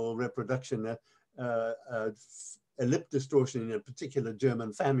reliable reproduction, a lip distortion in a particular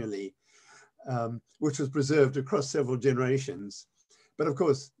German family, which was preserved across several generations. But of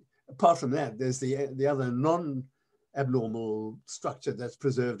course, apart from that, there's the other non-abnormal structure that's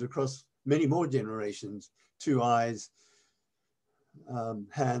preserved across many more generations: 2 eyes,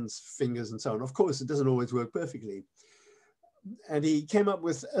 hands, fingers, and so on. Of course, it doesn't always work perfectly. And he came up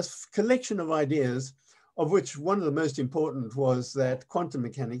with a collection of ideas, of which one of the most important was that quantum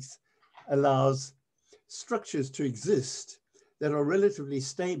mechanics allows structures to exist that are relatively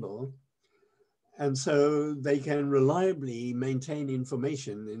stable, and so they can reliably maintain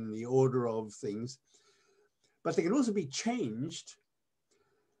information in the order of things, but they can also be changed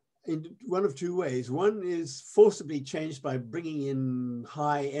in one of 2 ways. One is forcibly changed by bringing in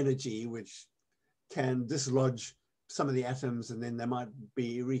high energy, which can dislodge some of the atoms, and then they might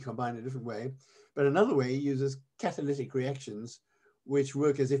be recombined in a different way. But another way uses catalytic reactions, which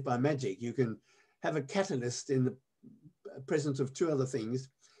work as if by magic. You can have a catalyst in the presence of 2 other things,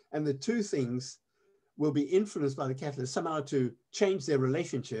 and the 2 things will be influenced by the catalyst somehow to change their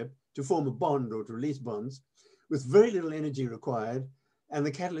relationship, to form a bond or to release bonds, with very little energy required, and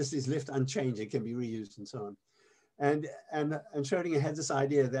the catalyst is left unchanged. It can be reused and so on. And Schrödinger had this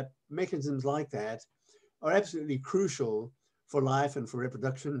idea that mechanisms like that are absolutely crucial for life and for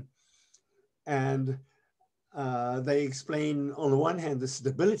reproduction. And they explain, on the one hand, the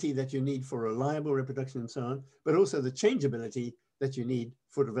stability that you need for reliable reproduction and so on, but also the changeability that you need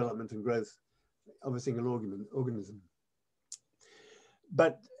for development and growth of a single organism.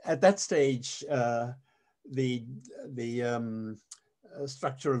 But at that stage, the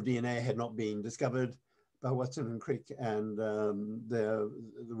structure of DNA had not been discovered by Watson and Crick and the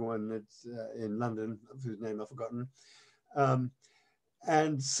woman that's in London, whose name I've forgotten.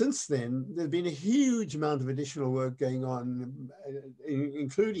 And since then, there's been a huge amount of additional work going on,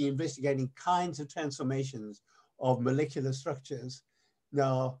 including investigating kinds of transformations of molecular structures.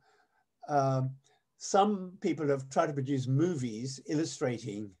 Now, some people have tried to produce movies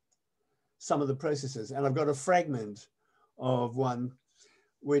illustrating some of the processes, and I've got a fragment of one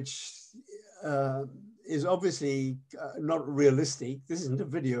which is obviously not realistic. This isn't a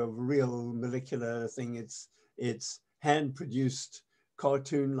video of a real molecular thing. It's hand-produced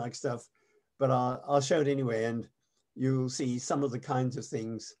cartoon-like stuff, but I'll show it anyway, and you'll see some of the kinds of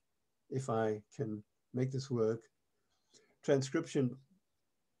things, if I can make this work. Transcription.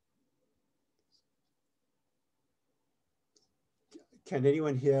 Can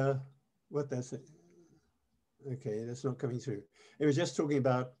anyone hear what that's? Okay, that's not coming through. It was just talking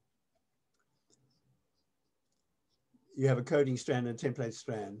about, you have a coding strand and a template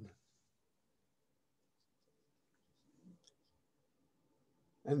strand.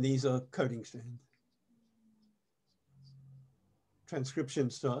 And these are coding strands. Transcription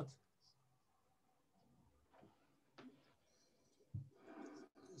starts.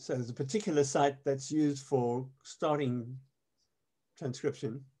 So there's a particular site that's used for starting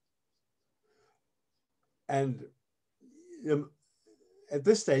transcription. And at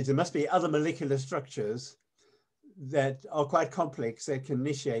this stage, there must be other molecular structures that are quite complex that can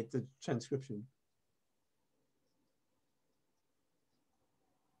initiate the transcription.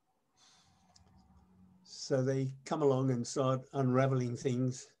 So they come along and start unraveling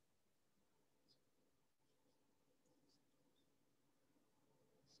things.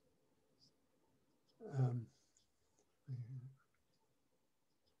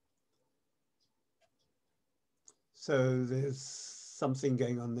 So there's something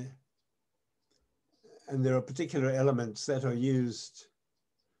going on there. And there are particular elements that are used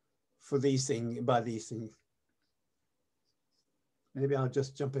for these things, by these things. Maybe I'll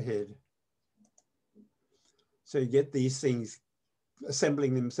just jump ahead. So you get these things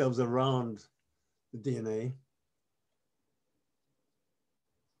assembling themselves around the DNA.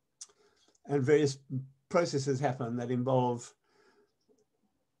 And various processes happen that involve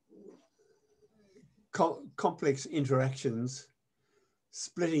complex interactions,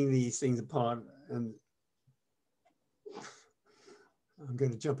 splitting these things apart. And I'm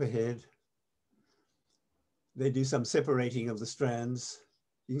going to jump ahead. They do some separating of the strands.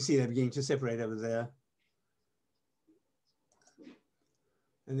 You can see they're beginning to separate over there.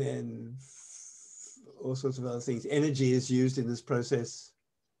 And then all sorts of other things. Energy is used in this process.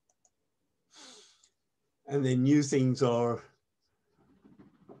 And then new things are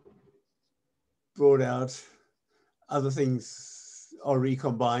brought out. Other things are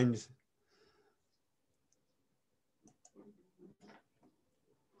recombined.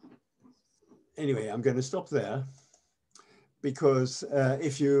 Anyway, I'm going to stop there because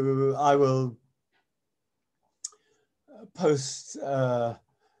I will post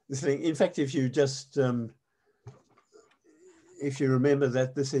this thing. In fact, if you just, if you remember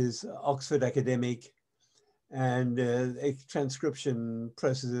that this is Oxford Academic and transcription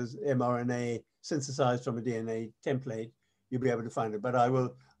processes, mRNA synthesized from a DNA template, you'll be able to find it. But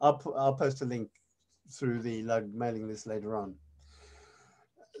I'll post a link through the Lug mailing list later on.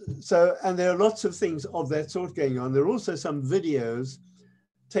 So, and there are lots of things of that sort going on. There are also some videos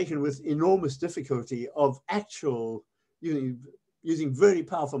taken with enormous difficulty of actual, using very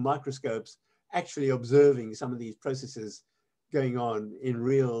powerful microscopes, actually observing some of these processes going on in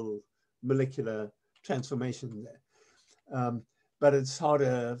real molecular transformation there. But it's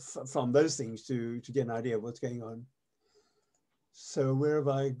harder from those things to get an idea of what's going on. So where have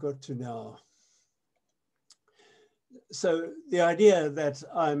I got to now? So the idea that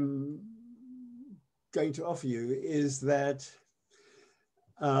I'm going to offer you is that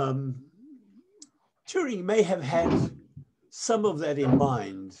Turing may have had some of that in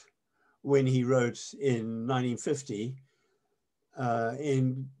mind when he wrote in 1950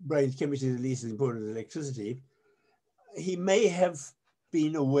 in brain chemistry is at least as important as electricity. He may have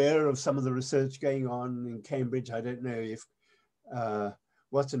been aware of some of the research going on in Cambridge. I don't know if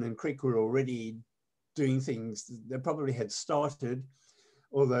Watson and Crick were already doing things. They probably had started,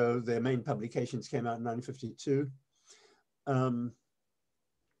 although their main publications came out in 1952.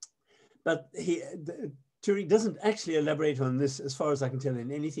 But Turing doesn't actually elaborate on this, as far as I can tell,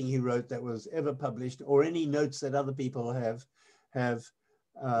 in anything he wrote that was ever published, or any notes that other people have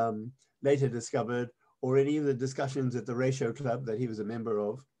later discovered, or any of the discussions at the Ratio Club that he was a member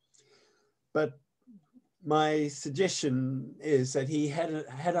of. But my suggestion is that he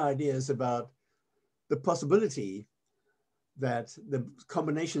had ideas about the possibility that the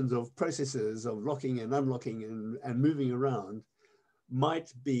combinations of processes of locking and unlocking and moving around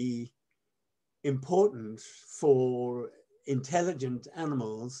might be important for intelligent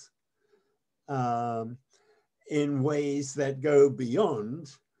animals in ways that go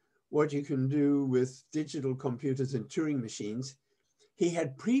beyond what you can do with digital computers and Turing machines. He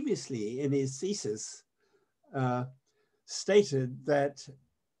had previously in his thesis stated that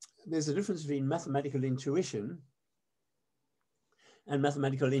there's a difference between mathematical intuition and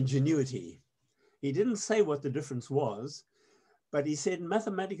mathematical ingenuity. He didn't say what the difference was, but he said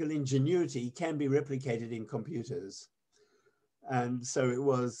mathematical ingenuity can be replicated in computers. And so it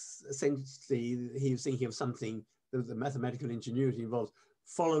was essentially, he was thinking of something that the mathematical ingenuity involves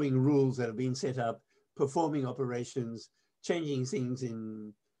following rules that have been set up, performing operations, changing things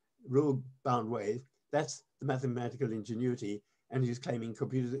in rule-bound ways. That's the mathematical ingenuity. And he was claiming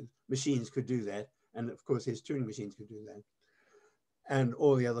machines could do that. And of course, his Turing machines could do that. And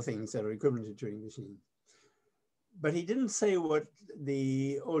all the other things that are equivalent to Turing machines. But he didn't say what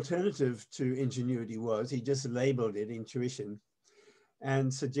the alternative to ingenuity was. He just labeled it intuition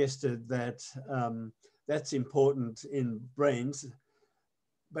and suggested that that's important in brains.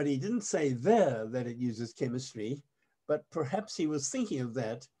 But he didn't say there that it uses chemistry, but perhaps he was thinking of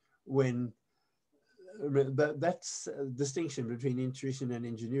that when that's a distinction between intuition and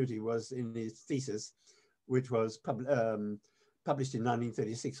ingenuity was in his thesis, which was published in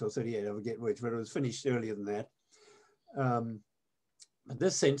 1936 or 38, I forget which, but it was finished earlier than that.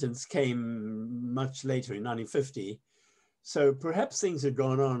 This sentence came much later in 1950. So perhaps things had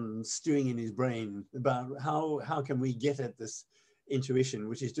gone on stewing in his brain about how can we get at this intuition,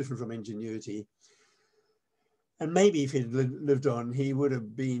 which is different from ingenuity. And maybe if he'd lived on, he would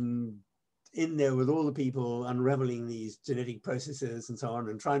have been in there with all the people unraveling these genetic processes and so on,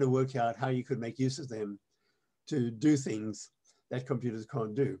 and trying to work out how you could make use of them to do things that computers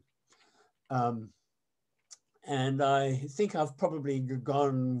can't do. And I think I've probably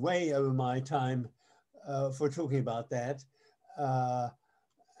gone way over my time for talking about that.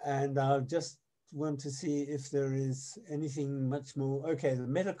 And I'll just want to see if there is anything much more. Okay, the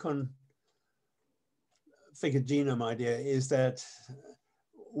metaconfigured genome idea is that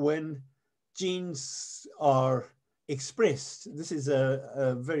when genes are expressed, this is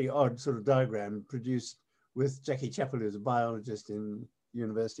a very odd sort of diagram produced with Jackie Chappell, who's a biologist in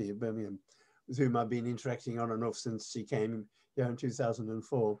University of Birmingham, with whom I've been interacting on and off since she came here in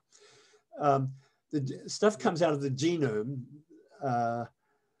 2004. The stuff comes out of the genome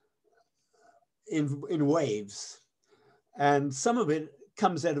in waves, and some of it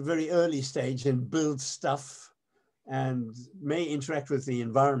comes at a very early stage and builds stuff and may interact with the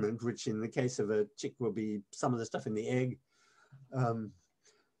environment, which in the case of a chick will be some of the stuff in the egg. And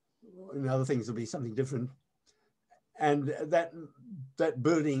other things will be something different. And that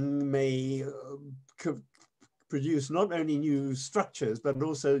building may produce not only new structures, but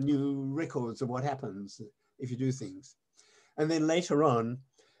also new records of what happens if you do things. And then later on,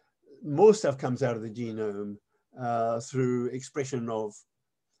 more stuff comes out of the genome through expression of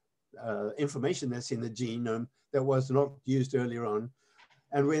information that's in the genome that was not used earlier on.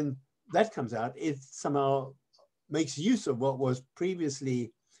 And when that comes out, it somehow makes use of what was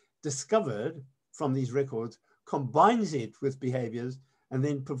previously discovered from these records, combines it with behaviors, and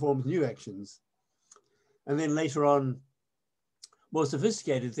then performs new actions. And then later on, more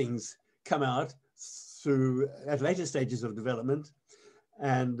sophisticated things come out at later stages of development.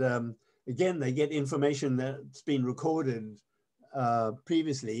 And again, they get information that's been recorded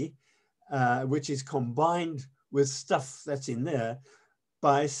previously, which is combined with stuff that's in there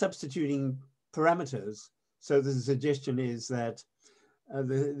by substituting parameters. So the suggestion is that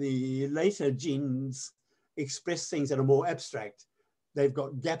the later genes express things that are more abstract. They've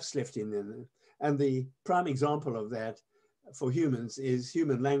got gaps left in them. And the prime example of that for humans is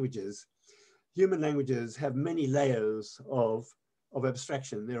human languages. Human languages have many layers of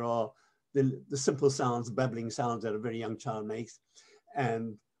abstraction. There are the simple sounds, babbling sounds that a very young child makes.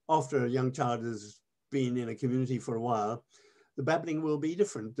 And after a young child has been in a community for a while, the babbling will be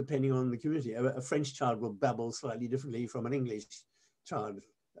different depending on the community. A French child will babble slightly differently from an English child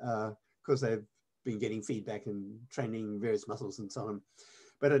because they've been getting feedback and training various muscles and so on.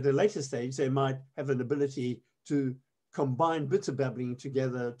 But at a later stage, they might have an ability to combine bits of babbling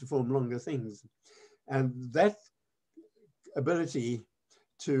together to form longer things. And that ability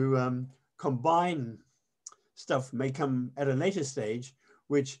to combine stuff may come at a later stage,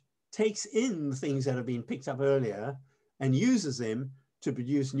 which takes in things that have been picked up earlier and uses them to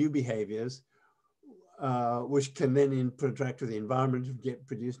produce new behaviors, which can then interact with the environment to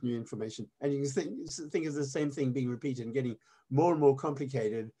produce new information. And you can think of the same thing being repeated and getting more and more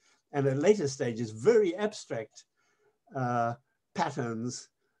complicated. And at later stages, very abstract patterns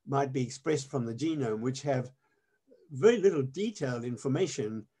might be expressed from the genome, which have very little detailed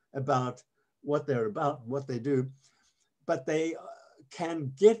information about what they're about, what they do, but they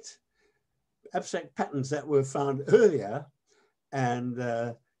can get abstract patterns that were found earlier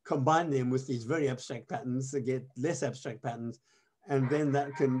and combine them with these very abstract patterns to get less abstract patterns. And then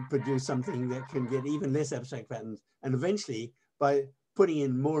that can produce something that can get even less abstract patterns. And eventually, by putting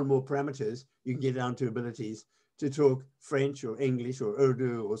in more and more parameters, you can get down to abilities to talk French or English or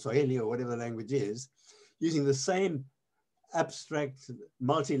Urdu or Swahili or whatever the language is, using the same abstract,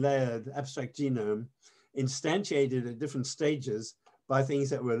 multi-layered abstract genome instantiated at different stages by things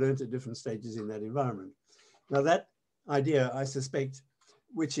that were learned at different stages in that environment. Now that idea, I suspect,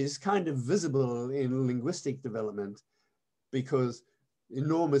 which is kind of visible in linguistic development because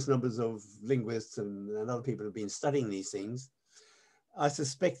enormous numbers of linguists and other people have been studying these things, I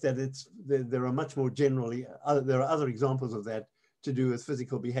suspect that there are much more generally, there are other examples of that to do with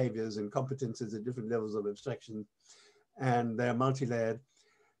physical behaviors and competences at different levels of abstraction, and they're multi-layered.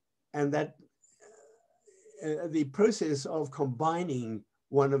 And that the process of combining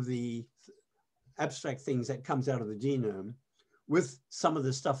one of the abstract things that comes out of the genome with some of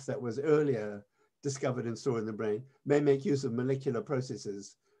the stuff that was earlier discovered and stored in the brain may make use of molecular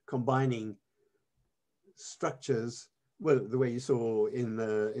processes, combining structures, well, the way you saw in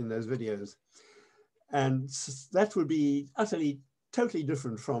those videos. And that would be totally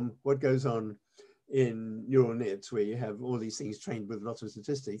different from what goes on in neural nets, where you have all these things trained with lots of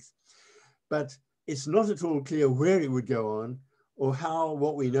statistics. But it's not at all clear where it would go on or how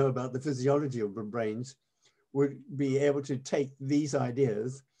what we know about the physiology of brains would be able to take these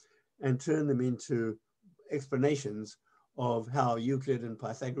ideas and turn them into explanations of how Euclid and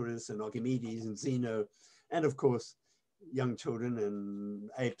Pythagoras and Archimedes and Zeno, and of course, young children and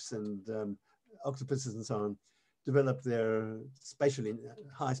apes and octopuses and so on, develop their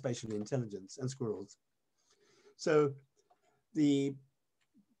high spatial intelligence, and squirrels. So the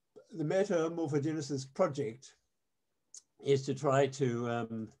metamorphogenesis project is to try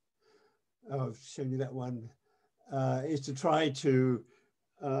to, I've shown you that one, is to try to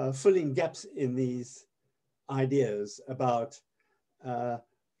fill in gaps in these ideas about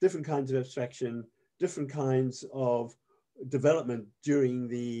different kinds of abstraction, different kinds of development during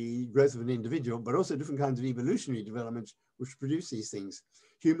the growth of an individual, but also different kinds of evolutionary developments which produce these things.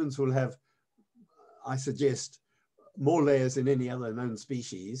 Humans will have, I suggest, more layers than any other known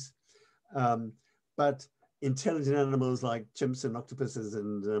species, but intelligent animals like chimps and octopuses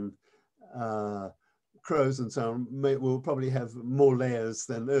and crows and so on will probably have more layers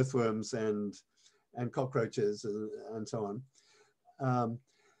than earthworms and cockroaches and so on.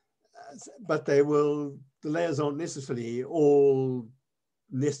 But the layers aren't necessarily all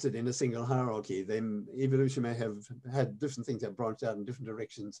nested in a single hierarchy. Evolution may have had different things that branched out in different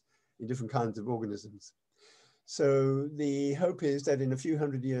directions in different kinds of organisms. So the hope is that in a few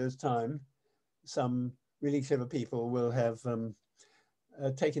hundred years' time, some really clever people will have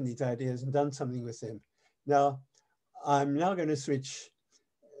taken these ideas and done something with them. Now, I'm now going to switch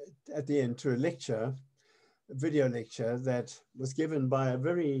at the end to a lecture, a video lecture that was given by a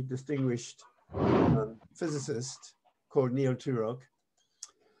very distinguished physicist called Neil Turok,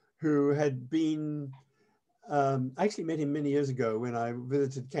 who had been, I actually met him many years ago when I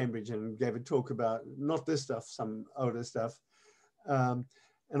visited Cambridge and gave a talk about, not this stuff, some older stuff. And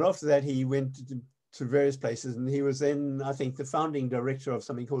after that, he went to various places, and he was then, I think, the founding director of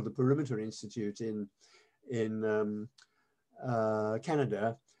something called the Perimeter Institute in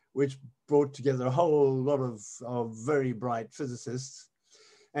Canada, which brought together a whole lot of very bright physicists.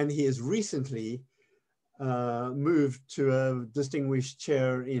 And he has recently moved to a distinguished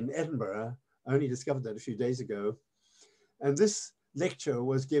chair in Edinburgh. I only discovered that a few days ago. And this lecture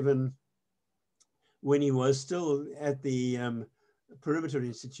was given when he was still at the Perimeter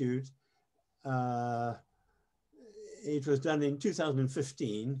Institute. It was done in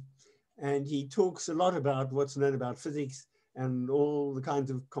 2015. And he talks a lot about what's known about physics and all the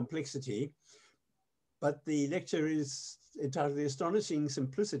kinds of complexity. But the lecture is entitled The Astonishing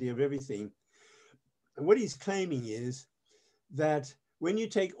Simplicity of Everything. And what he's claiming is that when you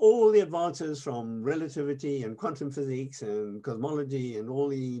take all the advances from relativity and quantum physics and cosmology and all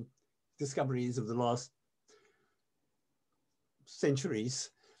the discoveries of the last centuries,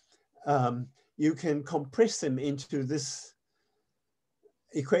 you can compress them into this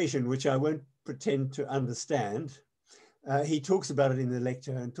equation, which I won't pretend to understand. He talks about it in the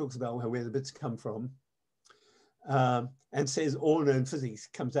lecture and talks about where the bits come from, and says all known physics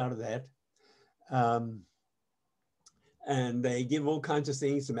comes out of that. And they give all kinds of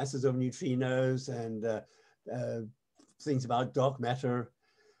things, the masses of neutrinos and things about dark matter.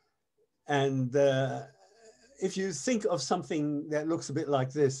 And if you think of something that looks a bit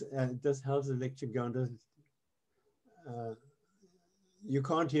like this, how's the lecture going? You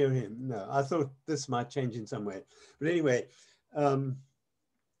can't hear him. No, I thought this might change in some way. But anyway,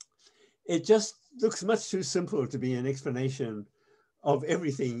 it just looks much too simple to be an explanation of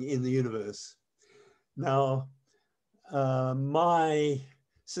everything in the universe. Now, my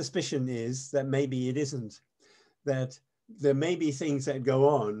suspicion is that maybe it isn't, that there may be things that go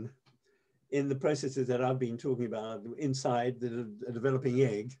on in the processes that I've been talking about inside the developing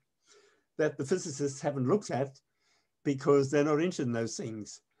egg that the physicists haven't looked at because they're not interested in those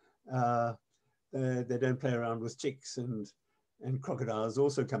things. They don't play around with chicks, and crocodiles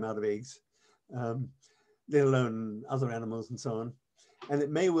also come out of eggs, let alone other animals and so on. And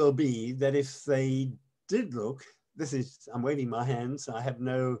it may well be that if they did look, I'm waving my hands, I have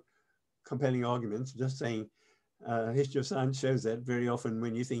no compelling arguments, just saying history of science shows that very often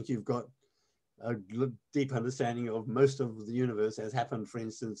when you think you've got a deep understanding of most of the universe, as happened, for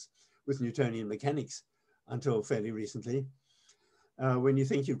instance, with Newtonian mechanics until fairly recently, when you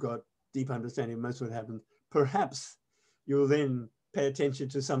think you've got deep understanding of most of what happened, perhaps you'll then pay attention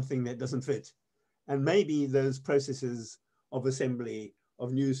to something that doesn't fit. And maybe those processes of assembly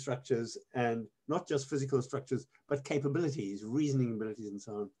of new structures, and not just physical structures, but capabilities, reasoning abilities and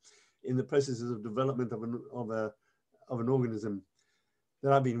so on, in the processes of development of an organism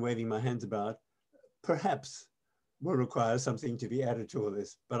that I've been waving my hands about, perhaps will require something to be added to all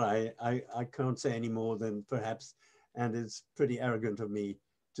this. But I can't say any more than perhaps, and it's pretty arrogant of me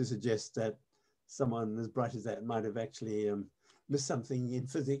to suggest that someone as bright as that might have actually missed something in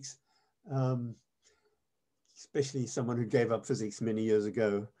physics, especially someone who gave up physics many years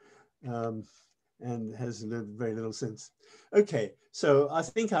ago and has lived very little since. Okay, so I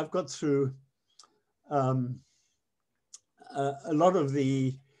think I've got through a lot of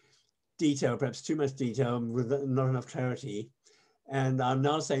the detail, perhaps too much detail with not enough clarity. And I'm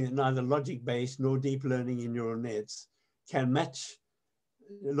now saying that neither logic-based nor deep learning in neural nets can match,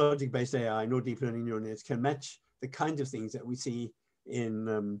 logic-based AI nor deep learning neural nets can match the kinds of things that we see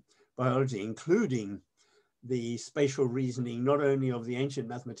in biology, including the spatial reasoning, not only of the ancient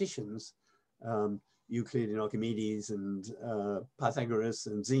mathematicians, Euclid and Archimedes and Pythagoras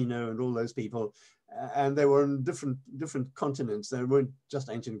and Zeno and all those people, and they were on different continents. They weren't just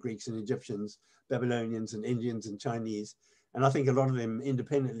ancient Greeks and Egyptians, Babylonians and Indians and Chinese. And I think a lot of them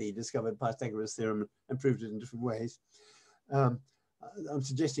independently discovered Pythagoras' theorem and proved it in different ways. I'm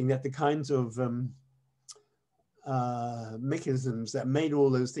suggesting that the kinds of mechanisms that made all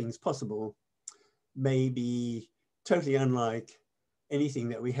those things possible may be totally unlike anything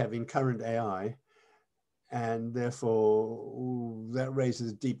that we have in current AI. And therefore, that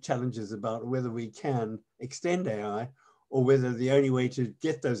raises deep challenges about whether we can extend AI or whether the only way to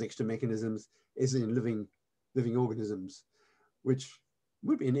get those extra mechanisms is in living organisms, which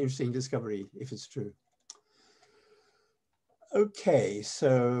would be an interesting discovery if it's true. Okay,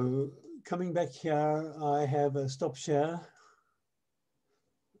 so coming back here, I have a stop share.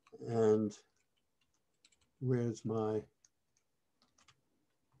 And where's my...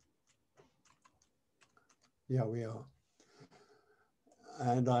 Yeah, we are.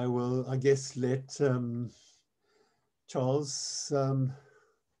 And I will, I guess, let Charles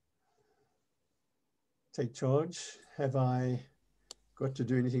take charge. Have I got to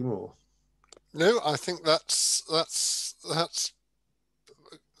do anything more? No, I think that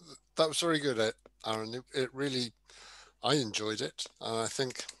was very good, Aaron. It really, I enjoyed it, and I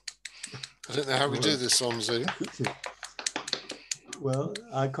think, I don't know how we do this on Zoom. Well,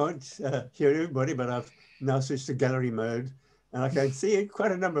 I can't hear everybody, but I've now switched to gallery mode, and I can see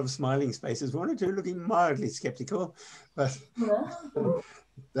quite a number of smiling faces, one or two looking mildly skeptical, but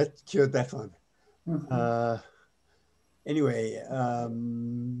that cured that one. Anyway.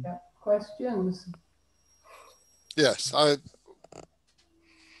 Yeah, questions? Yes,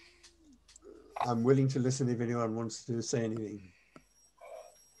 I'm willing to listen if anyone wants to say anything.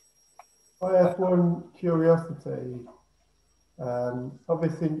 I have one curiosity.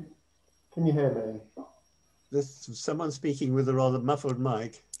 Obviously, can you hear me? There's someone speaking with a rather muffled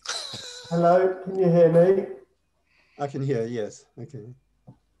mic. Hello, can you hear me? I can hear, yes. Okay.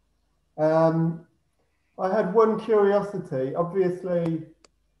 I had one curiosity. Obviously,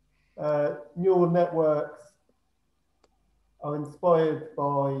 neural networks are inspired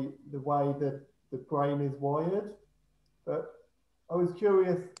by the way that the brain is wired. But I was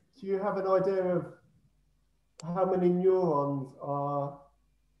curious, do you have an idea of how many neurons are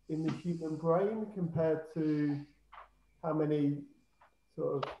in the human brain compared to how many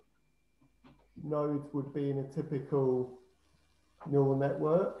sort of nodes would be in a typical neural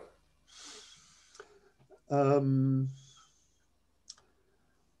network?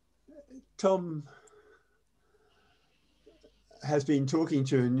 Tom has been talking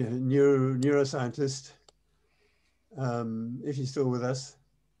to a neuroscientist, if he's still with us,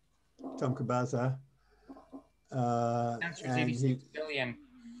 Tom Cabaza. Answer is he's Brazilian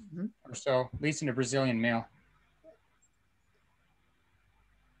or so, at least in a Brazilian male.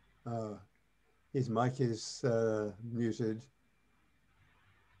 His mic is muted.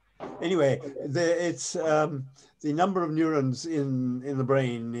 Anyway, it's the number of neurons in the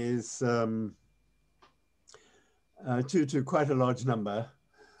brain is to quite a large number,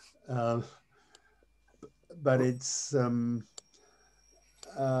 but it's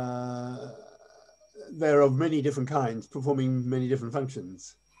they're of many different kinds, performing many different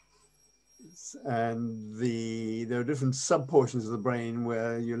functions. And there are different subportions of the brain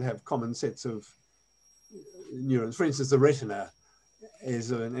where you'll have common sets of neurons. For instance, the retina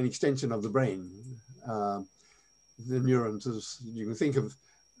is an extension of the brain. The neurons, you can think of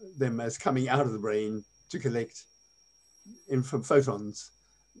them as coming out of the brain to collect photons,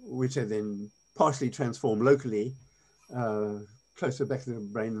 which are then partially transformed locally, closer back to the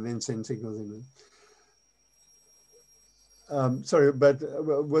brain, and then send signals in. Sorry, but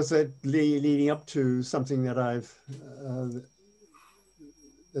was that leading up to something that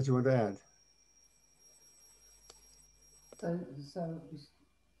that you want to add? So I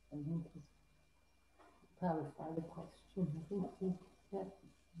think to clarify the question. I think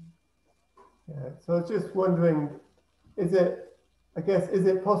Yeah. So I was just wondering, is it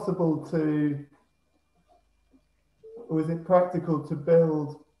possible to, or is it practical to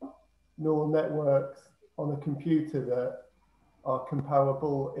build neural networks on a computer that are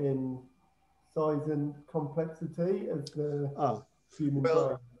comparable in size and complexity as the human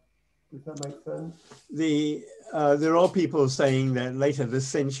brain? Does that make sense? There are people saying that later this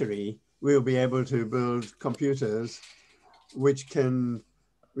century we'll be able to build computers which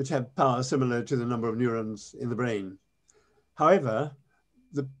have power similar to the number of neurons in the brain. However,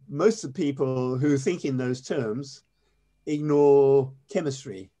 most of the people who think in those terms ignore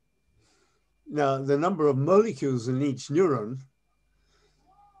chemistry. Now, the number of molecules in each neuron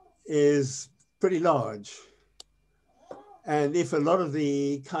is pretty large. And if a lot of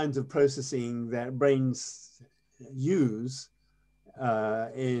the kinds of processing that brains use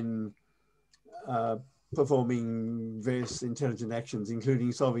in performing various intelligent actions,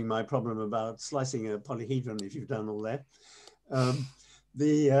 including solving my problem about slicing a polyhedron, if you've done all that,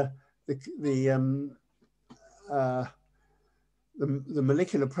 the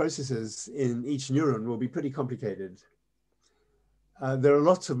molecular processes in each neuron will be pretty complicated. There are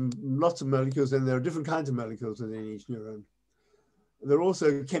lots of molecules, and there are different kinds of molecules within each neuron. There are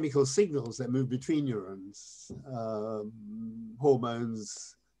also chemical signals that move between neurons,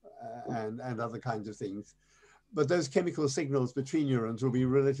 hormones, and other kinds of things. But those chemical signals between neurons will be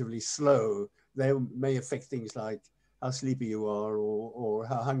relatively slow. They may affect things like how sleepy you are, or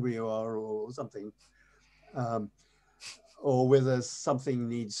how hungry you are, or something, or whether something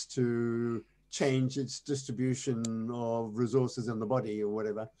needs to change its distribution of resources in the body or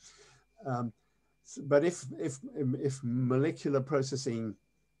whatever. But if molecular processing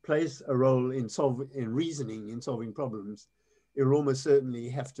plays a role in reasoning, in solving problems, it will almost certainly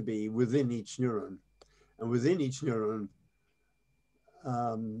have to be within each neuron. And within each neuron,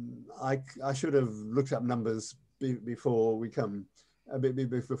 I should have looked up numbers before we come,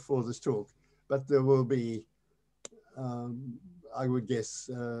 before this talk, but there will be, I would guess,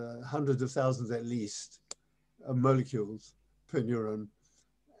 hundreds of thousands at least of molecules per neuron.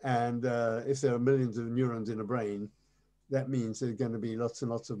 And if there are millions of neurons in a brain, that means there are going to be lots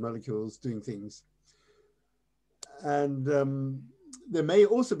and lots of molecules doing things. And there may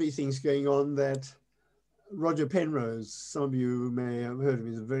also be things going on that Roger Penrose, some of you may have heard of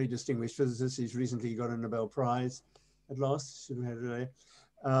him, he's a very distinguished physicist. He's recently got a Nobel Prize at last, should have had it today.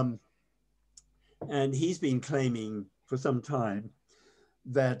 And he's been claiming for some time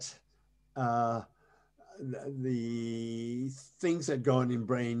that the things that go on in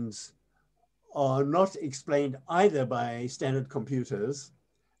brains are not explained either by standard computers.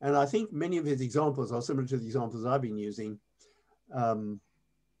 And I think many of his examples are similar to the examples I've been using.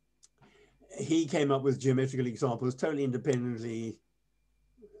 He came up with geometrical examples totally independently,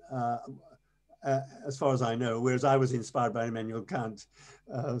 as far as I know, whereas I was inspired by Immanuel Kant,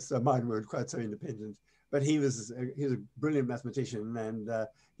 so mine weren't quite so independent. But he was a brilliant mathematician, and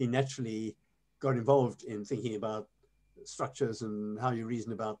he naturally got involved in thinking about structures and how you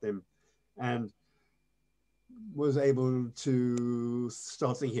reason about them, and was able to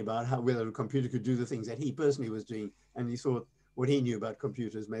start thinking about how whether a computer could do the things that he personally was doing. And he thought what he knew about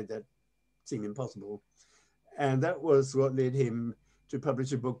computers made that seem impossible. And that was what led him to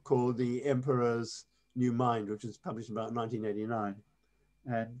publish a book called The Emperor's New Mind, which was published in about 1989,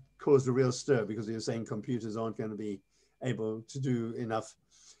 and caused a real stir because he was saying computers aren't going to be able to do enough.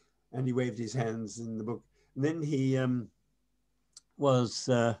 And he waved his hands in the book. And then he was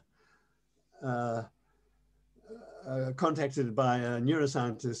contacted by a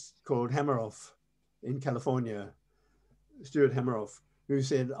neuroscientist called Hameroff in California, Stuart Hameroff, who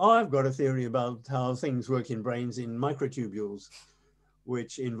said, oh, I've got a theory about how things work in brains in microtubules,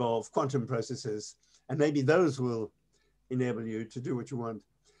 which involve quantum processes, and maybe those will enable you to do what you want.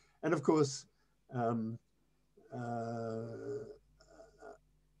 And of course,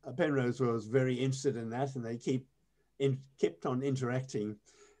 Penrose was very interested in that, and they kept on interacting.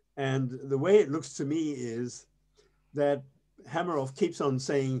 And the way it looks to me is that Hameroff keeps on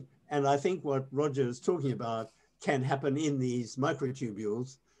saying, and I think what Roger is talking about can happen in these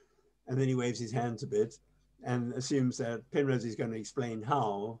microtubules. And then he waves his hands a bit and assumes that Penrose is going to explain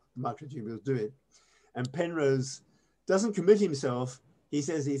how microtubules do it. And Penrose doesn't commit himself. He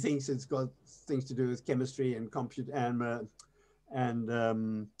says he thinks it's got things to do with chemistry and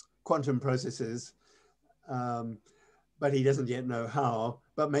quantum processes, but he doesn't yet know how.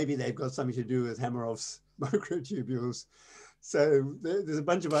 But maybe they've got something to do with Hameroff's microtubules. So there's a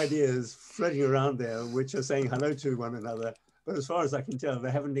bunch of ideas floating around there which are saying hello to one another. But as far as I can tell, they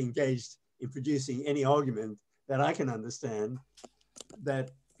haven't engaged in producing any argument that I can understand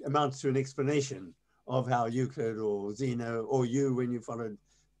that amounts to an explanation of how Euclid or Zeno or you, when you followed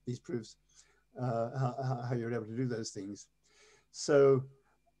these proofs, how you're able to do those things. So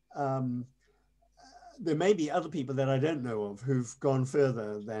there may be other people that I don't know of who've gone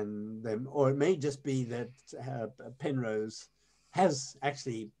further than them, or it may just be that Penrose has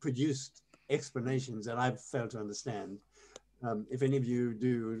actually produced explanations that I've failed to understand. If any of you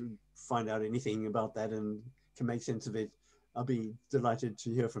do find out anything about that and can make sense of it, I'll be delighted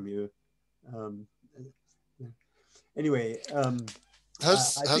to hear from you. Anyway, I think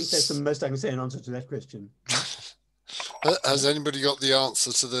that's the most I can say in answer to that question. Has anybody got the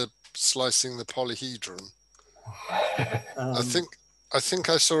answer to the slicing the polyhedron? I think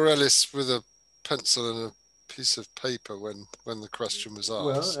I saw Ellis with a pencil and a piece of paper when the question was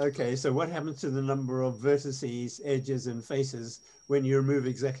asked. Well, okay, so what happens to the number of vertices, edges, and faces when you remove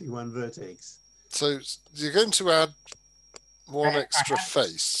exactly one vertex? So you're going to add one extra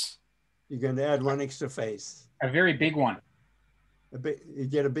face. You're going to add one extra face. A very big one. You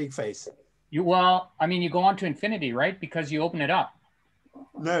get a big face. Well, I mean, you go on to infinity, right? Because you open it up.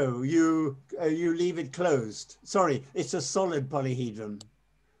 No, you leave it closed. Sorry, it's a solid polyhedron.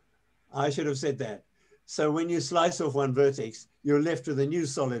 I should have said that. So when you slice off one vertex, you're left with a new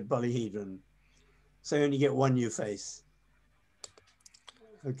solid polyhedron. So you only get one new face.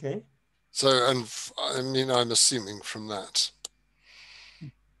 Okay. So, and I mean, I'm assuming from that,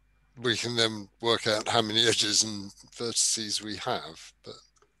 we can then work out how many edges and vertices we have. But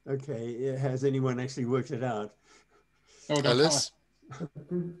okay, has anyone actually worked it out? Oh, don't Ellis?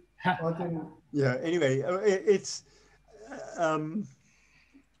 Yeah, anyway,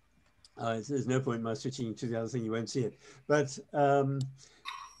 there's no point in my switching to the other thing, you won't see it. But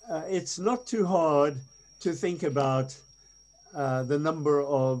it's not too hard to think about the number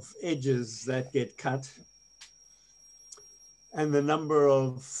of edges that get cut and the number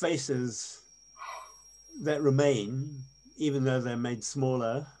of faces that remain, even though they're made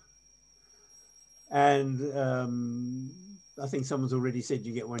smaller. And I think someone's already said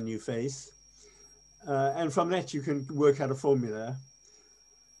you get one new face. And from that, you can work out a formula.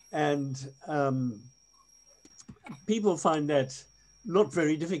 And people find that not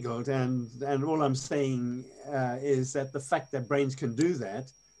very difficult. And all I'm saying is that the fact that brains can do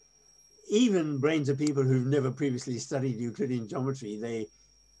that, even brains of people who've never previously studied Euclidean geometry, they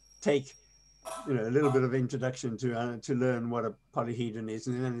take a little bit of introduction to learn what a polyhedron is,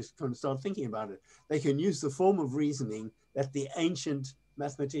 and then they can start thinking about it. They can use the form of reasoning that the ancient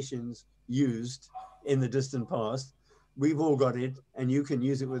mathematicians used in the distant past. We've all got it, and you can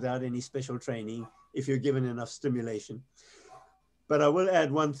use it without any special training if you're given enough stimulation. But I will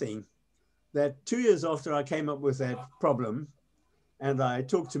add one thing, that 2 years after I came up with that problem, and I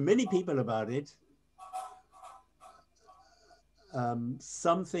talked to many people about it,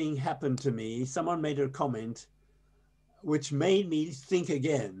 something happened to me. Someone made a comment which made me think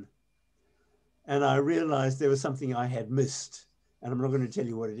again. And I realized there was something I had missed. And I'm not going to tell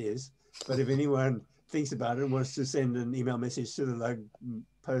you what it is, but if anyone thinks about it and wants to send an email message to the Lug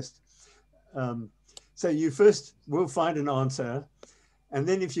post. So you first will find an answer. And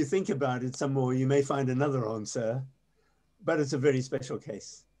then if you think about it some more, you may find another answer, but it's a very special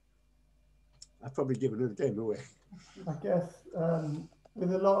case. I've probably given it again away. I guess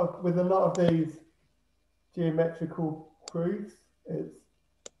with a lot of these geometrical proofs,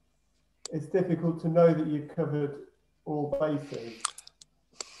 it's difficult to know that you've covered all bases.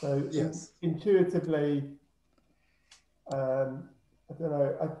 So yes, intuitively, I don't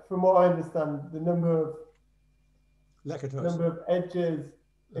know. From what I understand, the number of edges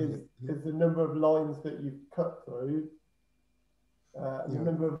is the number of lines that you've cut through. And the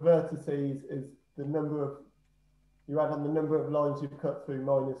number of vertices is the number of, you add on the number of lines you've cut through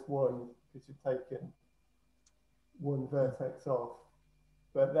minus 1, because you've taken one vertex off.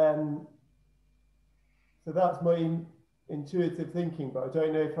 But then, so that's my intuitive thinking, but I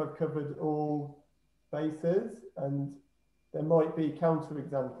don't know if I've covered all bases, and there might be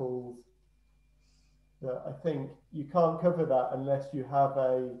counterexamples that I think you can't cover that unless you have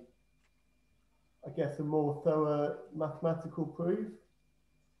I guess, a more thorough mathematical proof.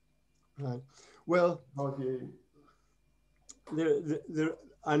 Right. Well,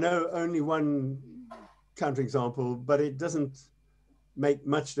 I know only one counterexample, but it doesn't make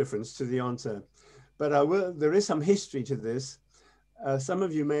much difference to the answer. But there is some history to this. Some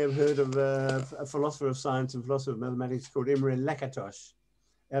of you may have heard of a philosopher of science and philosopher of mathematics called Imre Lakatos,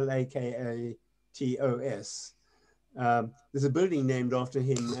 Lakatos. There's a building named after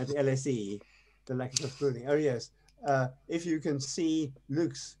him at LSE, the Lakatos building. Oh yes, if you can see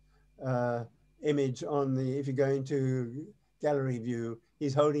Luke's image on if you go into gallery view,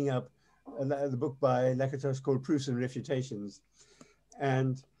 he's holding up the book by Lakatos called Proofs and Refutations.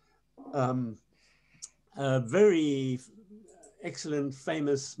 And a very excellent,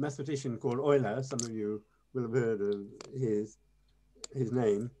 famous mathematician called Euler, some of you will have heard of his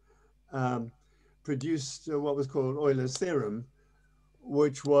name, produced what was called Euler's theorem,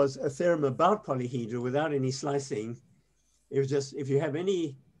 which was a theorem about polyhedra without any slicing. It was just, if you have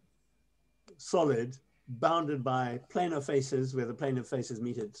any solid bounded by planar faces, where the planar faces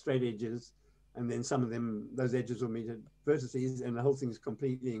meet at straight edges, and then some of them, those edges will meet at vertices, and the whole thing is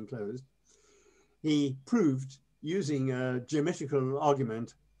completely enclosed. He proved using a geometrical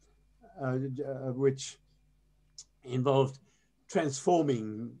argument, which involved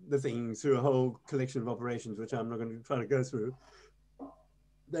transforming the thing through a whole collection of operations, which I'm not going to try to go through,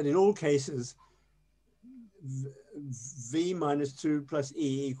 that in all cases, V minus 2 plus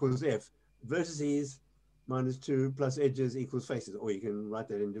E equals F. Vertices minus 2 plus edges equals faces, or you can write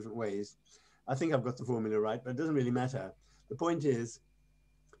that in different ways. I think I've got the formula right, but it doesn't really matter. The point is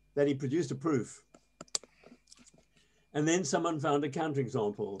that he produced a proof. And then someone found a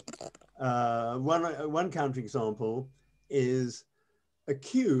counterexample. One counterexample is a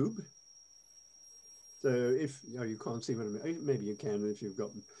cube. So you can't see what I mean. Maybe you can if you've got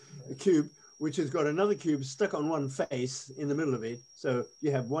a cube, which has got another cube stuck on one face in the middle of it. So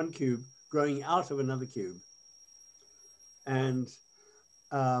you have one cube growing out of another cube. And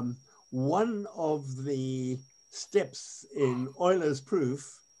one of the steps in Euler's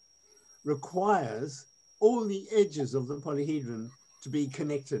proof requires all the edges of the polyhedron to be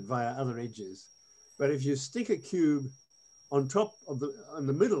connected via other edges. But if you stick a cube on top of on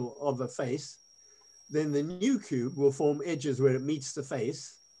the middle of a face, then the new cube will form edges where it meets the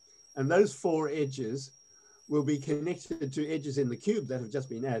face. And those 4 edges will be connected to edges in the cube that have just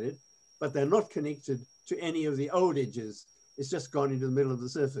been added, but they're not connected to any of the old edges. It's just gone into the middle of the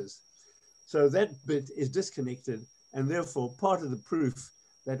surface. So that bit is disconnected, and therefore part of the proof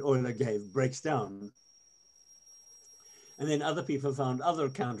that Euler gave breaks down. And then other people found other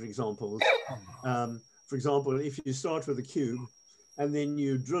counterexamples. For example, if you start with a cube and then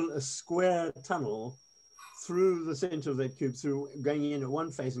you drill a square tunnel through the center of that cube, through going in at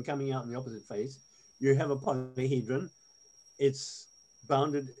one face and coming out in the opposite face, you have a polyhedron. It's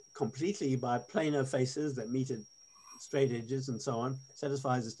bounded completely by planar faces that meet at straight edges and so on,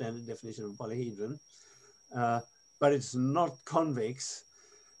 satisfies the standard definition of a polyhedron, but it's not convex,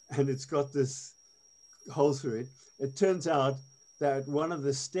 and it's got this hole through it. It turns out that one of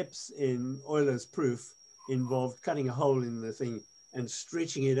the steps in Euler's proof involved cutting a hole in the thing and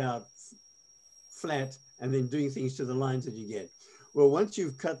stretching it out flat and then doing things to the lines that you get. Well, once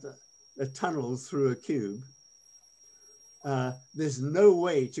you've cut a tunnel through a cube, there's no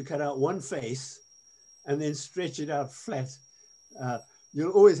way to cut out one face and then stretch it out flat.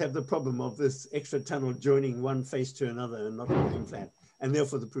 You'll always have the problem of this extra tunnel joining one face to another and not being flat, and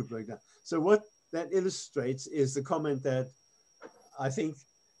therefore the proof broke down. So what that illustrates is the comment that I think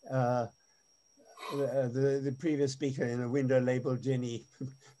the previous speaker in a window labeled Jenny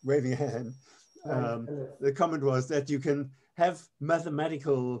waving a hand, the comment was that you can have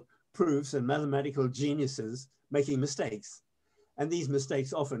mathematical proofs and mathematical geniuses making mistakes. And these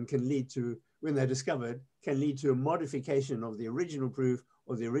mistakes often can lead to, when they're discovered, can lead to a modification of the original proof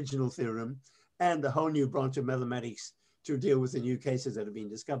or the original theorem and a whole new branch of mathematics to deal with the new cases that have been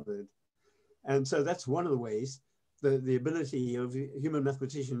discovered. And so that's one of the ways, the ability of human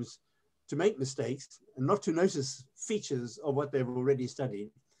mathematicians to make mistakes and not to notice features of what they've already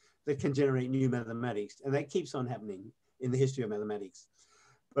studied that can generate new mathematics. And that keeps on happening in the history of mathematics.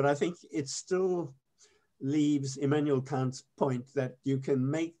 But I think it still leaves Immanuel Kant's point that you can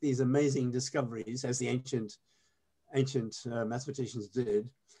make these amazing discoveries as the ancient mathematicians did,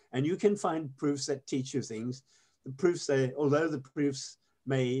 and you can find proofs that teach you things. The proofs, although the proofs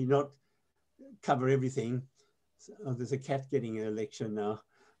may not cover everything. Oh, there's a cat getting a lecture now.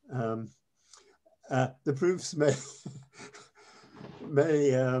 The proofs may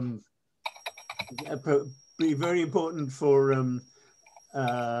be very important for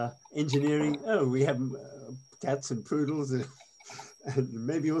engineering. Oh, we have cats and poodles and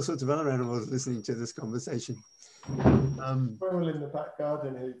maybe all sorts of other animals listening to this conversation. Squirrel in the back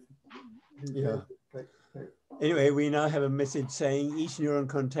garden. Yeah. Anyway, we now have a message saying each neuron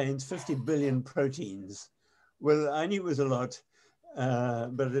contains 50 billion proteins. Well, I knew it was a lot, but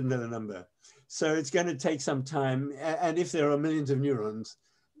I didn't know the number. So it's going to take some time. And if there are millions of neurons,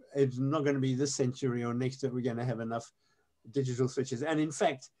 it's not going to be this century or next that we're going to have enough digital switches. And in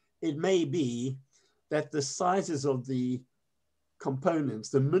fact, it may be that the sizes of the components,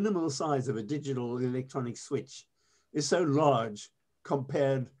 the minimal size of a digital electronic switch is so large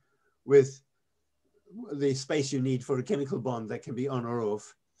compared with the space you need for a chemical bond that can be on or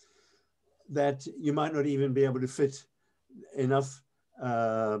off, that you might not even be able to fit enough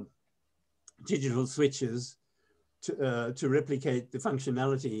digital switches to replicate the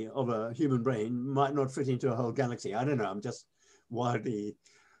functionality of a human brain, might not fit into a whole galaxy. I don't know, I'm just wildly,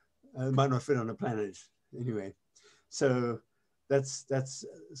 might not fit on a planet anyway. So that's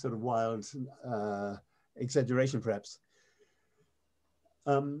sort of wild exaggeration perhaps.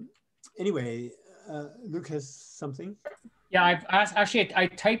 Anyway, Luke has something. Yeah, I've asked, actually, I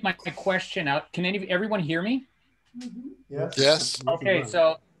typed my question out. Can everyone hear me? Yes. Yes. Okay,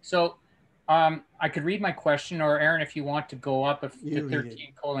 so I could read my question, or Aaron, if you want to go up to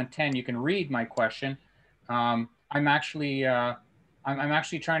 13:10, you can read my question. I'm actually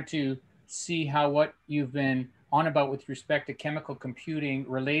trying to see how what you've been on about with respect to chemical computing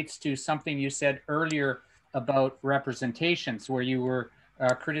relates to something you said earlier about representations, where you were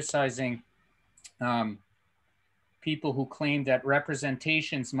criticizing people who claim that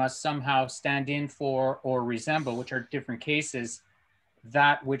representations must somehow stand in for or resemble, which are different cases,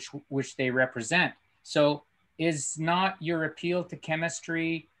 that which they represent. So is not your appeal to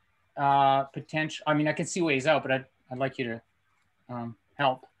chemistry potential? I mean, I can see ways out, but I'd like you to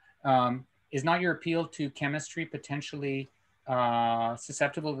help. Is not your appeal to chemistry potentially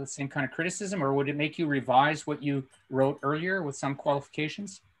susceptible to the same kind of criticism, or would it make you revise what you wrote earlier with some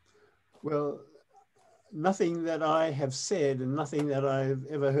qualifications? Well, nothing that I have said and nothing that I've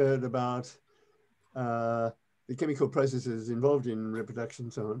ever heard about the chemical processes involved in reproduction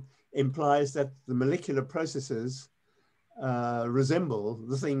and so on implies that the molecular processes resemble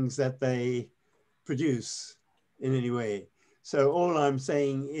the things that they produce in any way. So all I'm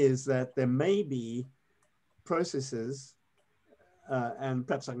saying is that there may be processes, and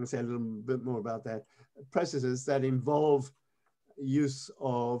perhaps I can say a little bit more about that, processes that involve use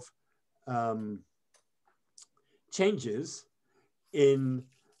of changes in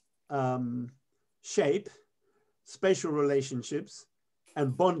shape, spatial relationships,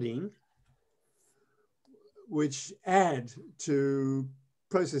 and bonding, which add to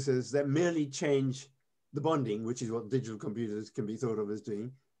processes that merely change the bonding, which is what digital computers can be thought of as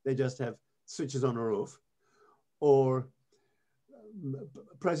doing. They just have switches on or off, or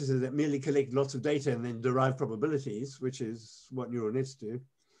processes that merely collect lots of data and then derive probabilities, which is what neural nets do.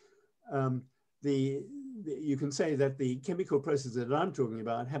 You can say that the chemical processes that I'm talking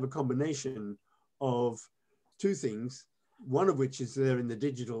about have a combination of two things, one of which is there in the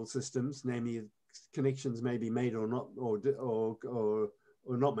digital systems, namely connections may be made or not, or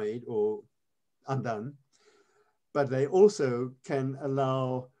not made or undone. But they also can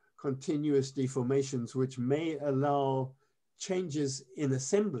allow continuous deformations, which may allow changes in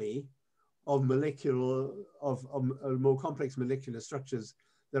assembly of more complex molecular structures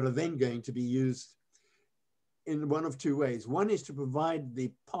that are then going to be used in one of two ways. One is to provide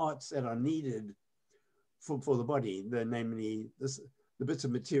the parts that are needed for the body, namely the bits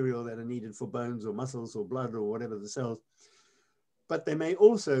of material that are needed for bones or muscles or blood or whatever the cells. But they may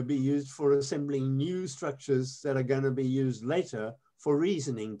also be used for assembling new structures that are going to be used later for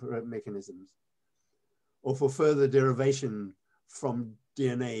reasoning mechanisms or for further derivation from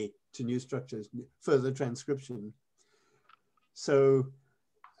DNA to new structures, further transcription. So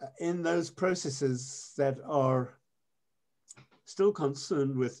in those processes that are still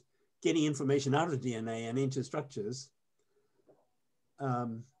concerned with getting information out of DNA and into structures, I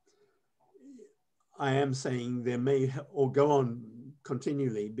am saying there may or go on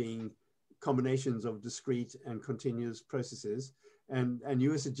continually being combinations of discrete and continuous processes. And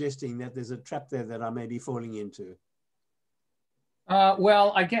you were suggesting that there's a trap there that I may be falling into.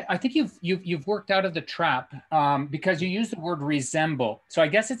 Well, I think you've worked out of the trap because you use the word resemble. So I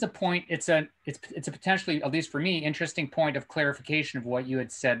guess it's a point. It's a potentially, at least for me, interesting point of clarification of what you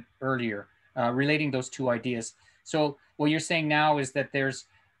had said earlier, relating those two ideas. So what you're saying now is that there's,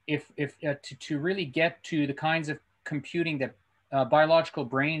 to really get to the kinds of computing that biological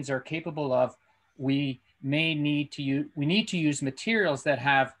brains are capable of, we need to use materials that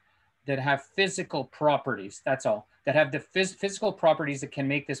have physical properties. That's all. That have the physical properties that can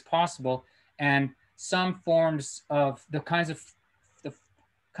make this possible, and some forms of the kinds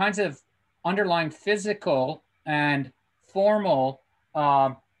of underlying physical and formal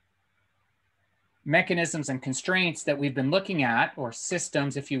mechanisms and constraints that we've been looking at, or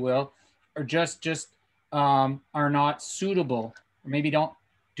systems, if you will, are are not suitable, or maybe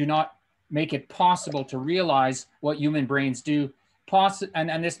do not make it possible to realize what human brains do.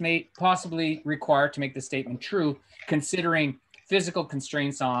 And this may possibly require, to make the statement true, considering physical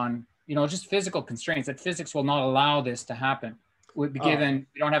constraints on, just physical constraints, that physics will not allow this to happen, given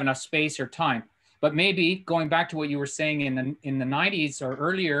we don't have enough space or time. But maybe going back to what you were saying in the 90s or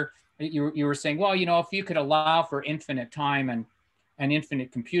earlier, you were saying, well, if you could allow for infinite time and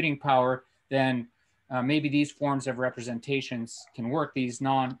infinite computing power, then maybe these forms of representations can work, these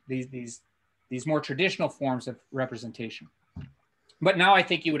more traditional forms of representation. But now I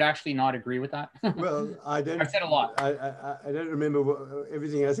think you would actually not agree with that. Well, I've said a lot. I don't remember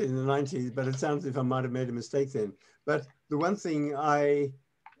everything I said in the 90s, but it sounds as if I might have made a mistake then. But the one thing I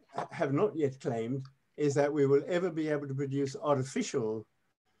have not yet claimed is that we will ever be able to produce artificial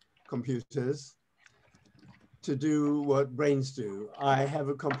computers to do what brains do. I have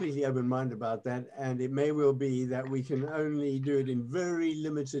a completely open mind about that, and it may well be that we can only do it in very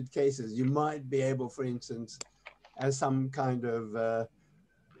limited cases. You might be able, for instance, as some kind of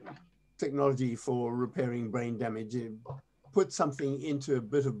technology for repairing brain damage, put something into a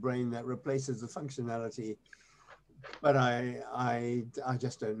bit of brain that replaces the functionality. But I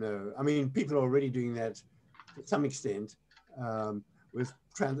just don't know. I mean, people are already doing that to some extent with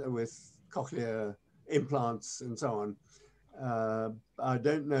cochlear implants and so on. I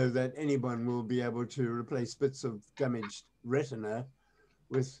don't know that anyone will be able to replace bits of damaged retina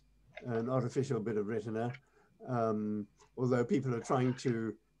with an artificial bit of retina. Although people are trying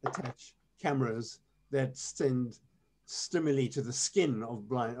to attach cameras that send stimuli to the skin of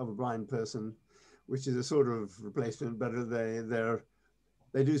a blind person, which is a sort of replacement, but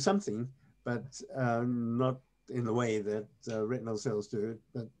they do something, but not in the way that retinal cells do.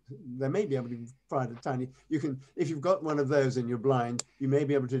 But they may be able to provide a tiny. If you've got one of those and you're blind, you may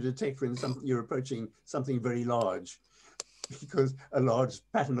be able to detect when you're approaching something very large, because a large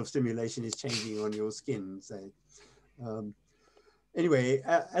pattern of stimulation is changing on your skin, say. Anyway,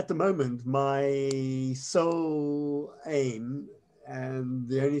 at the moment, my sole aim and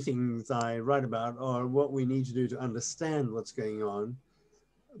the only things I write about are what we need to do to understand what's going on,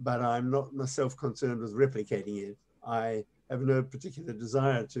 but I'm not myself concerned with replicating it. I have no particular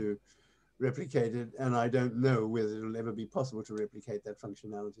desire to replicate it, and I don't know whether it'll ever be possible to replicate that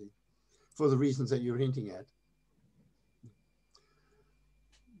functionality for the reasons that you're hinting at.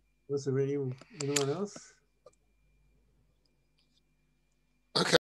 Was there anyone else?